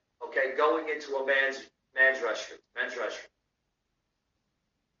woman, okay, going into a men's restroom,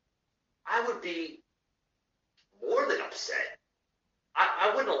 I would be more than upset. I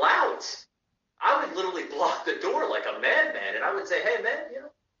wouldn't allow it. I would literally block the door like a madman, and I would say, "Hey, man,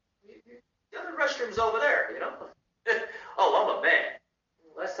 the other restroom's over there, Oh, I'm a man.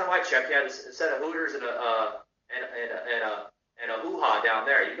 Last time I checked, you had a set of Hooters and a hoo-ha down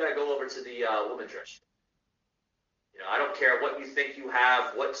there. You got to go over to the women's restroom. I don't care what you think you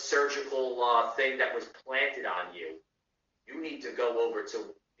have, what surgical thing that was planted on you. You need to go over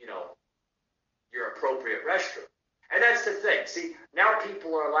to, your appropriate restroom." And that's the thing. See, now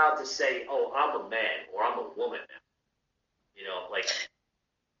people are allowed to say, "Oh, I'm a man," or "I'm a woman now."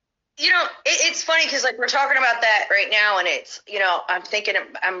 It's funny because we're talking about that right now, and it's,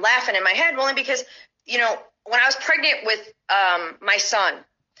 I'm laughing in my head only because, when I was pregnant with my son,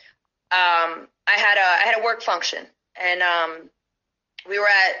 I had a work function, and we were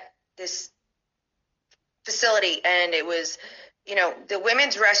at this facility, and it was, the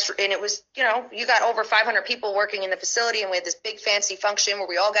women's restroom, and it was, you got over 500 people working in the facility, and we had this big fancy function where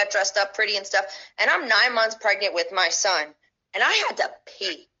we all got dressed up pretty and stuff, and I'm 9 months pregnant with my son, and I had to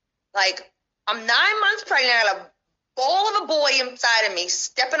pee. I'm 9 months pregnant, I had a ball of a boy inside of me,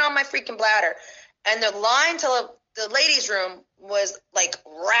 stepping on my freaking bladder, and the line to the ladies' room was,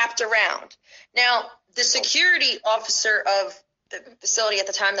 wrapped around. Now, the security officer of the facility at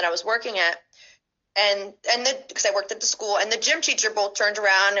the time that I was working at, because I worked at the school, and the gym teacher both turned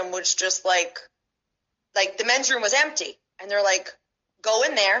around and was just like the men's room was empty, and they're like, "Go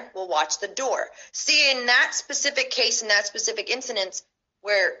in there, we'll watch the door." See, in that specific case, in that specific incident,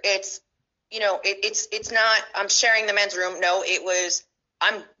 where it's, it's not, I'm sharing the men's room. No, it was,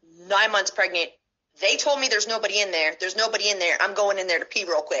 I'm 9 months pregnant. They told me there's nobody in there. There's nobody in there. I'm going in there to pee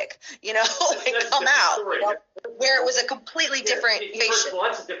real quick, and come out. Where it was a completely different situation. First of all,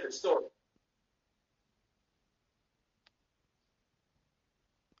 that's a different story.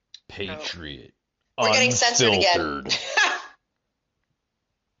 Patriot. We're getting censored again.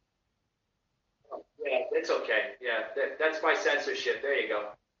 Yeah, it's okay. Yeah, that's my censorship. There you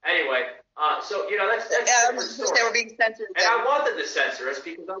go. Anyway, so that's a different story. They were being censored. And I wanted to censor us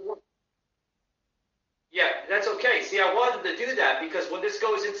because Yeah, that's okay. See, I wanted to do that because when this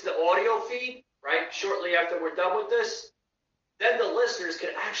goes into the audio feed, right, shortly after we're done with this, then the listeners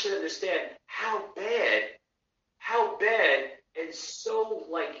can actually understand how bad, and so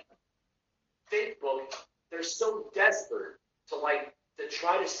Facebook, they're so desperate to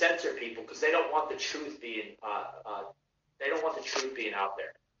try to censor people because they don't want the truth being out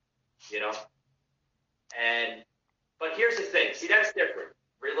there, But here's the thing. See, that's different.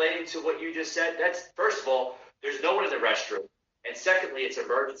 Relating to what you just said, that's, first of all, there's no one in the restroom, and secondly, it's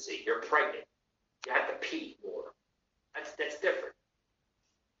emergency. You're pregnant. You have to pee more. That's different.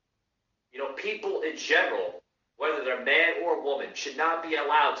 People in general, whether they're man or woman, should not be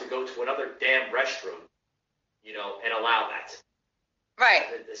allowed to go to another damn restroom, and allow that. Right.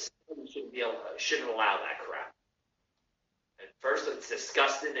 The system shouldn't allow that crap. And first, it's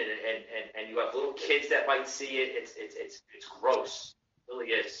disgusting, and you have little kids that might see it. It's gross. It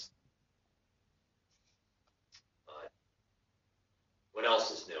really is. But what else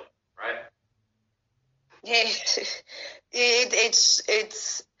is new, right?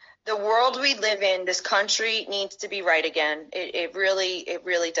 It's the world we live in. This country needs to be right again. It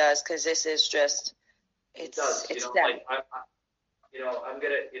really does, because this is just it does. I'm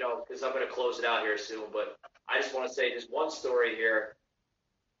gonna because I'm gonna close it out here soon. But I just want to say this one story here.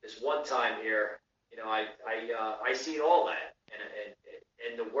 This one time here, I seen all that, and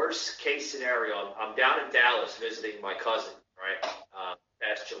in the worst case scenario, I'm down in Dallas visiting my cousin, right?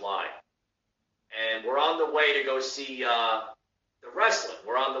 That's July. And we're on the way to go see the wrestling.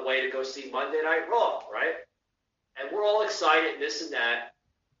 We're on the way to go see Monday Night Raw, right? And we're all excited, this and that.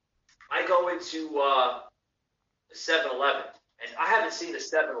 I go into the 7-Eleven, and I haven't seen a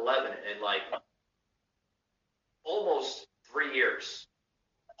 7-Eleven in like almost 3 years,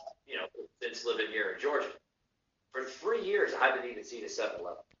 since living here in Georgia. For 3 years, I haven't even seen a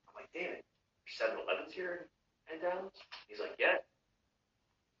 7-Eleven. I'm like, damn it, 7-Elevens here in Dallas? He's like, yeah.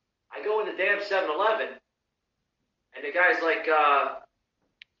 I go in the damn 7-Eleven, and the guy's like,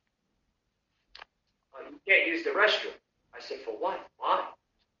 you can't use the restroom. I said, for what? Why?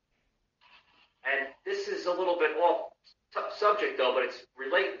 And this is a little bit off subject, though, but it's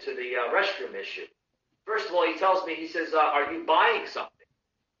related to the restroom issue. First of all, he tells me, he says, are you buying something?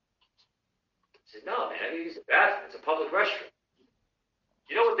 I said, no, man, I can use the bathroom. It's a public restroom.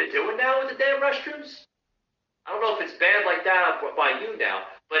 You know what they're doing now with the damn restrooms? I don't know if it's bad like that by you now,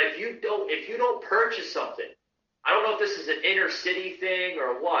 but if you don't purchase something, I don't know if this is an inner city thing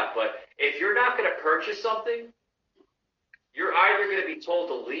or what, but if you're not going to purchase something, you're either going to be told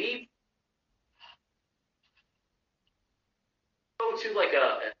to leave, go to like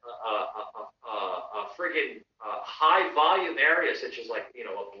a friggin' high volume area, such as like,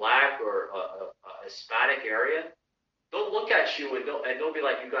 a black or a Hispanic area. They'll look at you and they'll be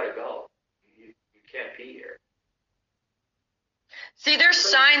like, you got to go. You can't be here. See, there's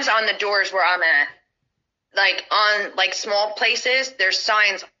signs on the doors where I'm at. Like on like small places, there's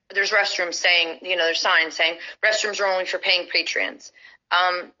signs, there's restrooms saying, there's signs saying restrooms are only for paying patrons.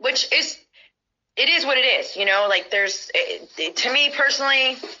 Which is, it is what it is, like to me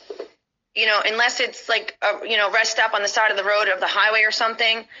personally, unless it's like a rest stop on the side of the road of the highway or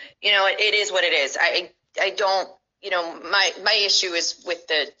something, it is what it is. I don't, my issue is with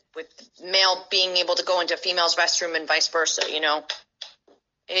male being able to go into a female's restroom and vice versa,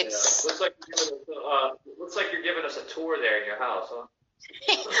 It's looks like you're giving us a tour there in your house, huh?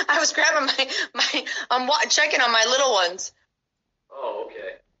 I was grabbing I'm checking on my little ones. Oh,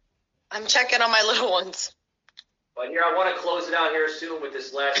 okay. I'm checking on my little ones. But here, I want to close it out here soon with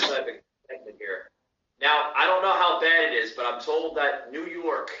this last segment here. Now, I don't know how bad it is, but I'm told that New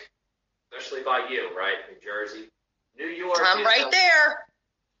York, especially by you, right, New Jersey, New York. I'm right there.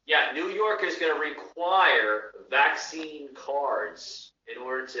 Yeah, New York is going to require vaccine cards in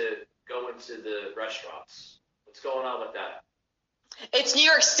order to go into the restaurants. What's going on with that? It's New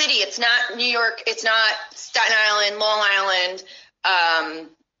York City. It's not New York. It's not Staten Island, Long Island.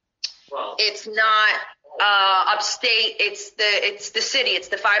 Well, it's not upstate. It's the city. It's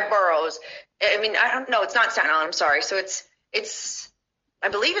the 5 boroughs. I mean, I don't know. It's not Staten Island. I'm sorry. So it's I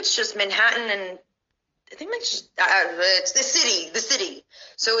believe it's just Manhattan, and I think it's the city.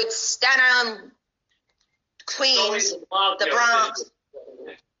 So it's Staten Island, Queens, the Bronx.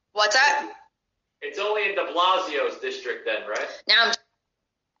 What's that? It's only in de Blasio's district then, right? Now I'm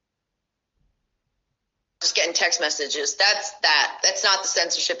just getting text messages. That's not the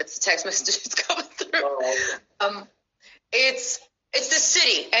censorship. It's the text messages coming through. Oh. It's the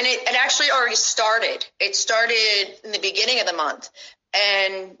city, and it actually already started. It started in the beginning of the month,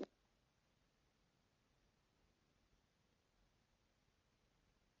 and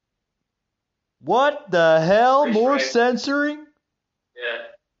What the hell? Pretty More straight. censoring? Yeah.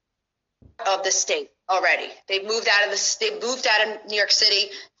 of the state already. They moved out of New York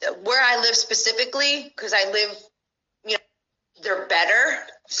City. Where I live specifically, because I live, they're better.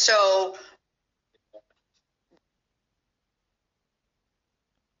 So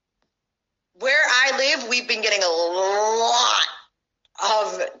where I live, we've been getting a lot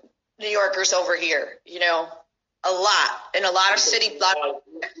of New Yorkers over here, a lot. And a lot of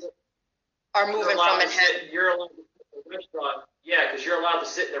are moving from Manhattan. You're allowed to sit in the restaurant. Yeah, because you're allowed to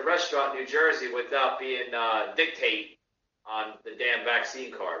sit in a restaurant in New Jersey without being dictated on the damn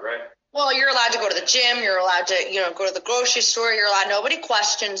vaccine card, right? Well, you're allowed to go to the gym. You're allowed to, go to the grocery store. You're allowed. Nobody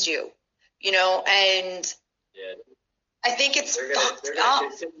questions you, and Yeah. I think it's They're gonna fucked up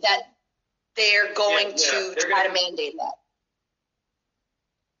continue- that they're going Yeah, to they're try gonna- to mandate that.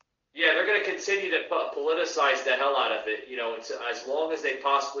 Yeah, they're going to continue to politicize the hell out of it, as long as they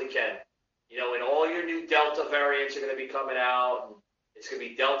possibly can. And all your new Delta variants are going to be coming out. And it's going to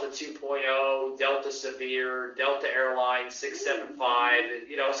be Delta 2.0, Delta Severe, Delta Airlines 675.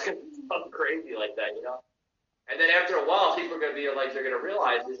 It's going to be something crazy like that, And then after a while, people are going to be like, they're going to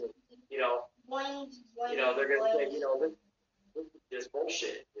realize, they're going to say, this is just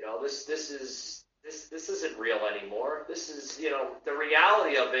bullshit. This isn't real anymore. This is, the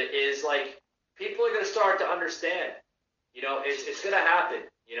reality of it is like people are going to start to understand. It's going to happen.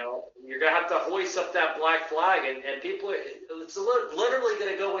 You're going to have to hoist up that black flag, and people, it's literally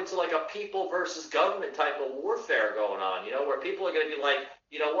going to go into like a people versus government type of warfare going on, where people are going to be like,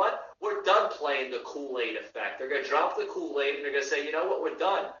 you know what, we're done playing the Kool-Aid effect. They're going to drop the Kool-Aid, and they're going to say, you know what, we're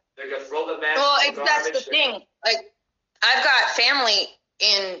done. They're going to throw the mask. Well, that's the thing. Like, I've got family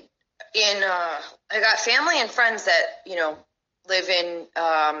I got family and friends that, live in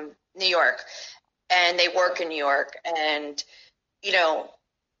New York, and they work in New York, and,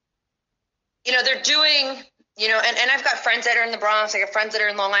 they're doing, and I've got friends that are in the Bronx, I got friends that are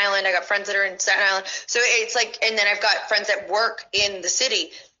in Long Island, I got friends that are in Staten Island. So it's like, and then I've got friends that work in the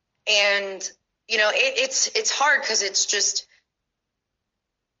city, and, it's hard because it's just,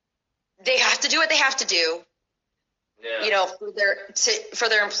 they have to do what they have to do, for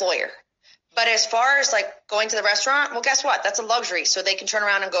their employer. But as far as like going to the restaurant, well, guess what? That's a luxury. So they can turn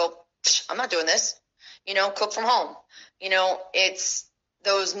around and go, I'm not doing this, cook from home. It's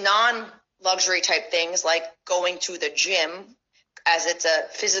those non-luxury type things like going to the gym, as it's a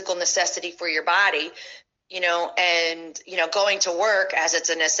physical necessity for your body, and, going to work as it's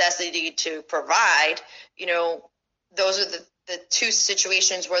a necessity to provide, those are the two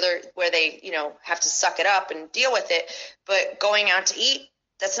situations where they, have to suck it up and deal with it. But going out to eat,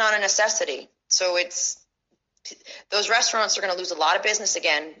 that's not a necessity. So those restaurants are going to lose a lot of business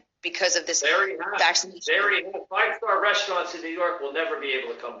again because of this vaccination. They already have 5-star restaurants in New York will never be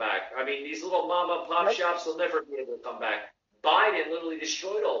able to come back. I mean, these little mom and pop shops will never be able to come back. Biden literally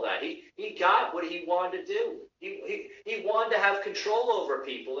destroyed all that. He got what he wanted to do. He wanted to have control over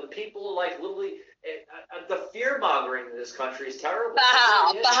people, and people are like literally the fear mongering in this country is terrible.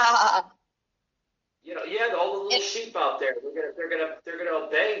 All the little sheep out there, they're gonna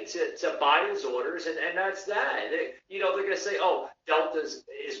obey to Biden's orders, and that's that. They're gonna say, oh, Delta is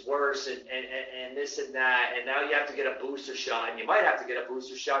worse, and this and that, and now you have to get a booster shot, and you might have to get a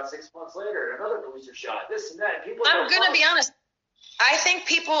booster shot 6 months later, and another booster shot, this and that. I'm gonna be honest. I think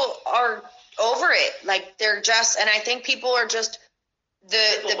people are over it. Like they're just, and I think people are just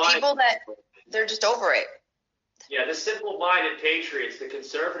the people that they're just over it. Yeah, the simple-minded patriots, the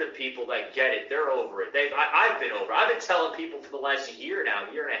conservative people that get it, they're over it. I've been over it. I've been telling people for the last year and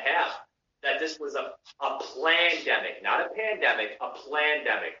a half, that this was a plandemic, not a pandemic, a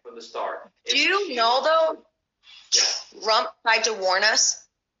plandemic from the start. Do you know, though, Trump tried to warn us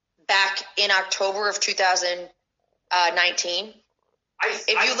back in October of 2019? If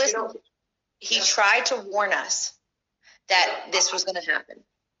you listen, he tried to warn us that this was going to happen.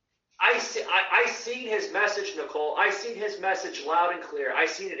 I seen his message, Nicole. I seen his message loud and clear. I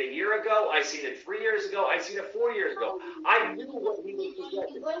seen it a year ago. I seen it 3 years ago. I seen it 4 years ago. I knew what he was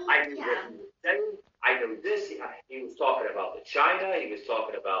projecting. I knew what he was saying. I knew this. He was talking about the China. He was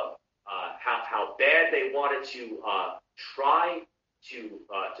talking about how bad they wanted to try to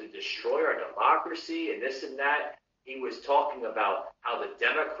destroy our democracy and this and that. He was talking about how the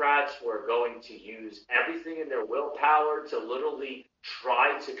Democrats were going to use everything in their willpower to literally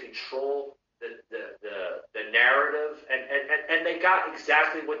try to control the narrative, and they got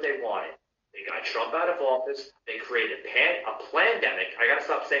exactly what they wanted. They got Trump out of office. They created a pandemic. I got to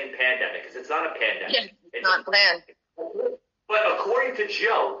stop saying pandemic because it's not a pandemic. Yeah, it's not planned. But according to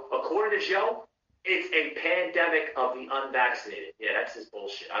Joe, it's a pandemic of the unvaccinated. Yeah, that's his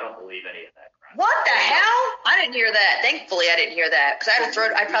bullshit. I don't believe any of that crap. What the hell? I didn't hear that. Thankfully, I didn't hear that because I'd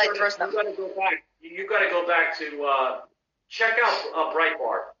probably throw something. You got to go back. You got to go back to check out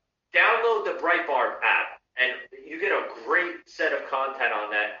Breitbart. Download the Breitbart app, and you get a great set of content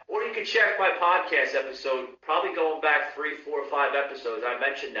on that. Or you can check my podcast episode, probably going back 3, 4, 5 episodes. I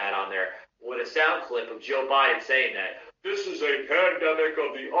mentioned that on there with a sound clip of Joe Biden saying that this is a pandemic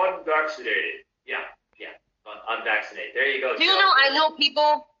of the unvaccinated. Yeah, unvaccinated. There you go. Do you know, I know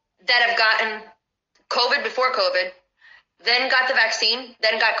people that have gotten COVID before COVID, then got the vaccine,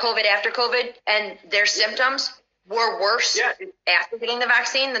 then got COVID after COVID, and their symptoms were worse after getting the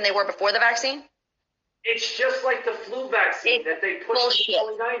vaccine than they were before the vaccine? It's just like the flu vaccine that they pushed in the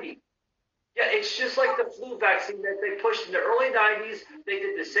early 90s. Yeah, it's just like the flu vaccine that they pushed in the early 90s. They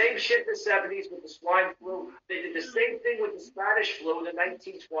did the same shit in the 70s with the swine flu. They did the same thing with the Spanish flu in the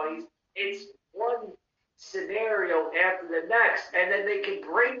 1920s. It's one scenario after the next, and then they can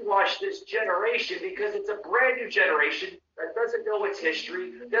brainwash this generation because it's a brand new generation that doesn't know its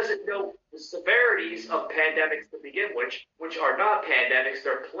history, doesn't know the severities of pandemics to begin with, which are not pandemics,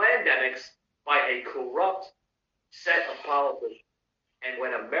 they're plandemics by a corrupt set of politicians. And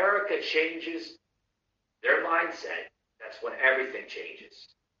when America changes their mindset, that's when everything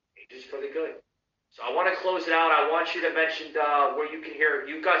changes. Changes for the good. So I want to close it out. I want you to mention where you can hear.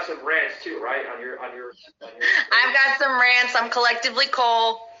 You've got some rants too, right? On your. I've got some rants. I'm Collectively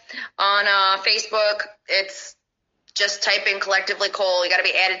Cole on Facebook. It's just type in Collectively Cole. You got to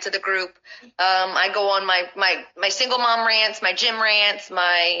be added to the group. I go on my single mom rants, my gym rants,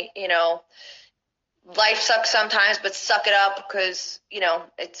 my life sucks sometimes, but suck it up because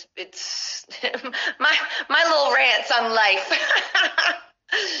it's my little rants on life.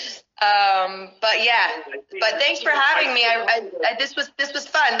 But yeah, but thanks for having me. This was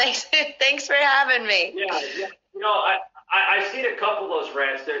fun. Thanks for having me. Yeah. I've seen a couple of those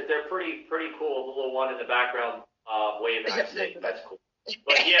rants. They're pretty cool. The little one in the background waving. I think that's cool.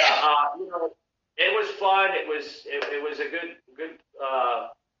 But yeah, it was fun. It was a good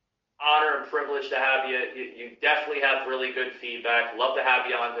honor and privilege to have you. You definitely have really good feedback. Love to have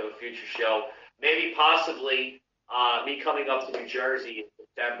you on to a future show. Maybe possibly me coming up to New Jersey in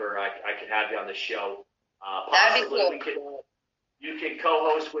September, I could have you on the show. Possibly that'd be cool. You can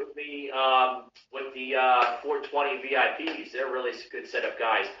co-host with me with the 420 VIPs. They're really good set of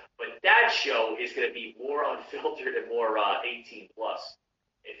guys. But that show is going to be more unfiltered and more 18 plus,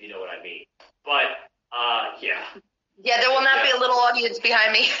 if you know what I mean. But yeah. Yeah, there will not be a little audience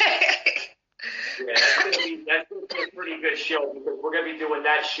behind me. Yeah, that's gonna be a pretty good show because we're gonna be doing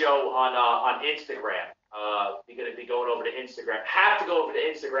that show on Instagram. We're gonna be going over to Instagram. Have to go over to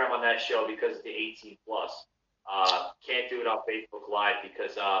Instagram on that show because it's the 18 plus. Can't do it on Facebook Live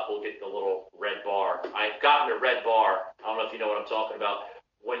because we'll get the little red bar. I've gotten a red bar. I don't know if you know what I'm talking about.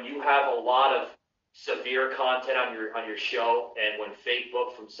 When you have a lot of severe content on your show, and when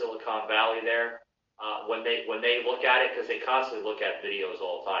Facebook from Silicon Valley there. When they look at it, because they constantly look at videos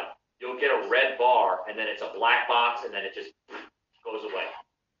all the time, you'll get a red bar, and then it's a black box, and then it just goes away.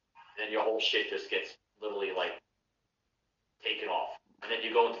 And then your whole shit just gets literally taken off. And then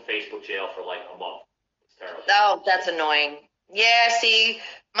you go into Facebook jail for a month. It's terrible. Oh, that's annoying. Yeah, see,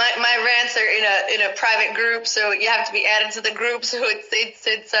 my rants are in a private group, so you have to be added to the group. So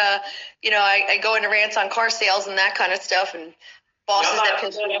it's I go into rants on car sales and that kind of stuff, and bosses that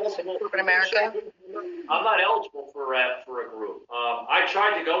piss me off in corporate America. I'm not eligible for a group. I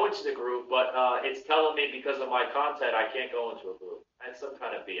tried to go into the group, but it's telling me because of my content I can't go into a group. That's some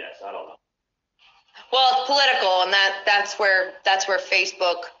kind of BS. I don't know. Well, it's political, and that's where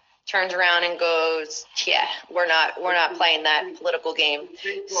Facebook turns around and goes, yeah, we're not playing that political game.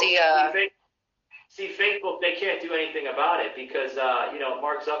 See, Facebook, they can't do anything about it because,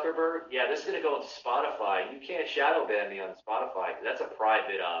 Mark Zuckerberg, this is going to go into Spotify. You can't shadow ban me on Spotify because that's a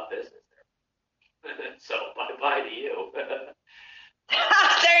private business there. So, bye-bye to you.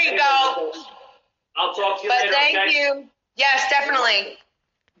 There you go. I'll talk to you later. But thank you. Yes, definitely.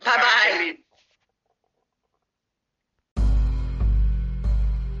 Bye-bye.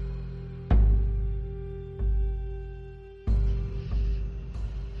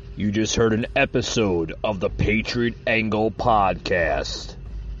 You just heard an episode of the Patriot Angle Podcast,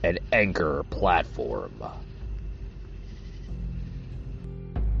 an Anchor platform.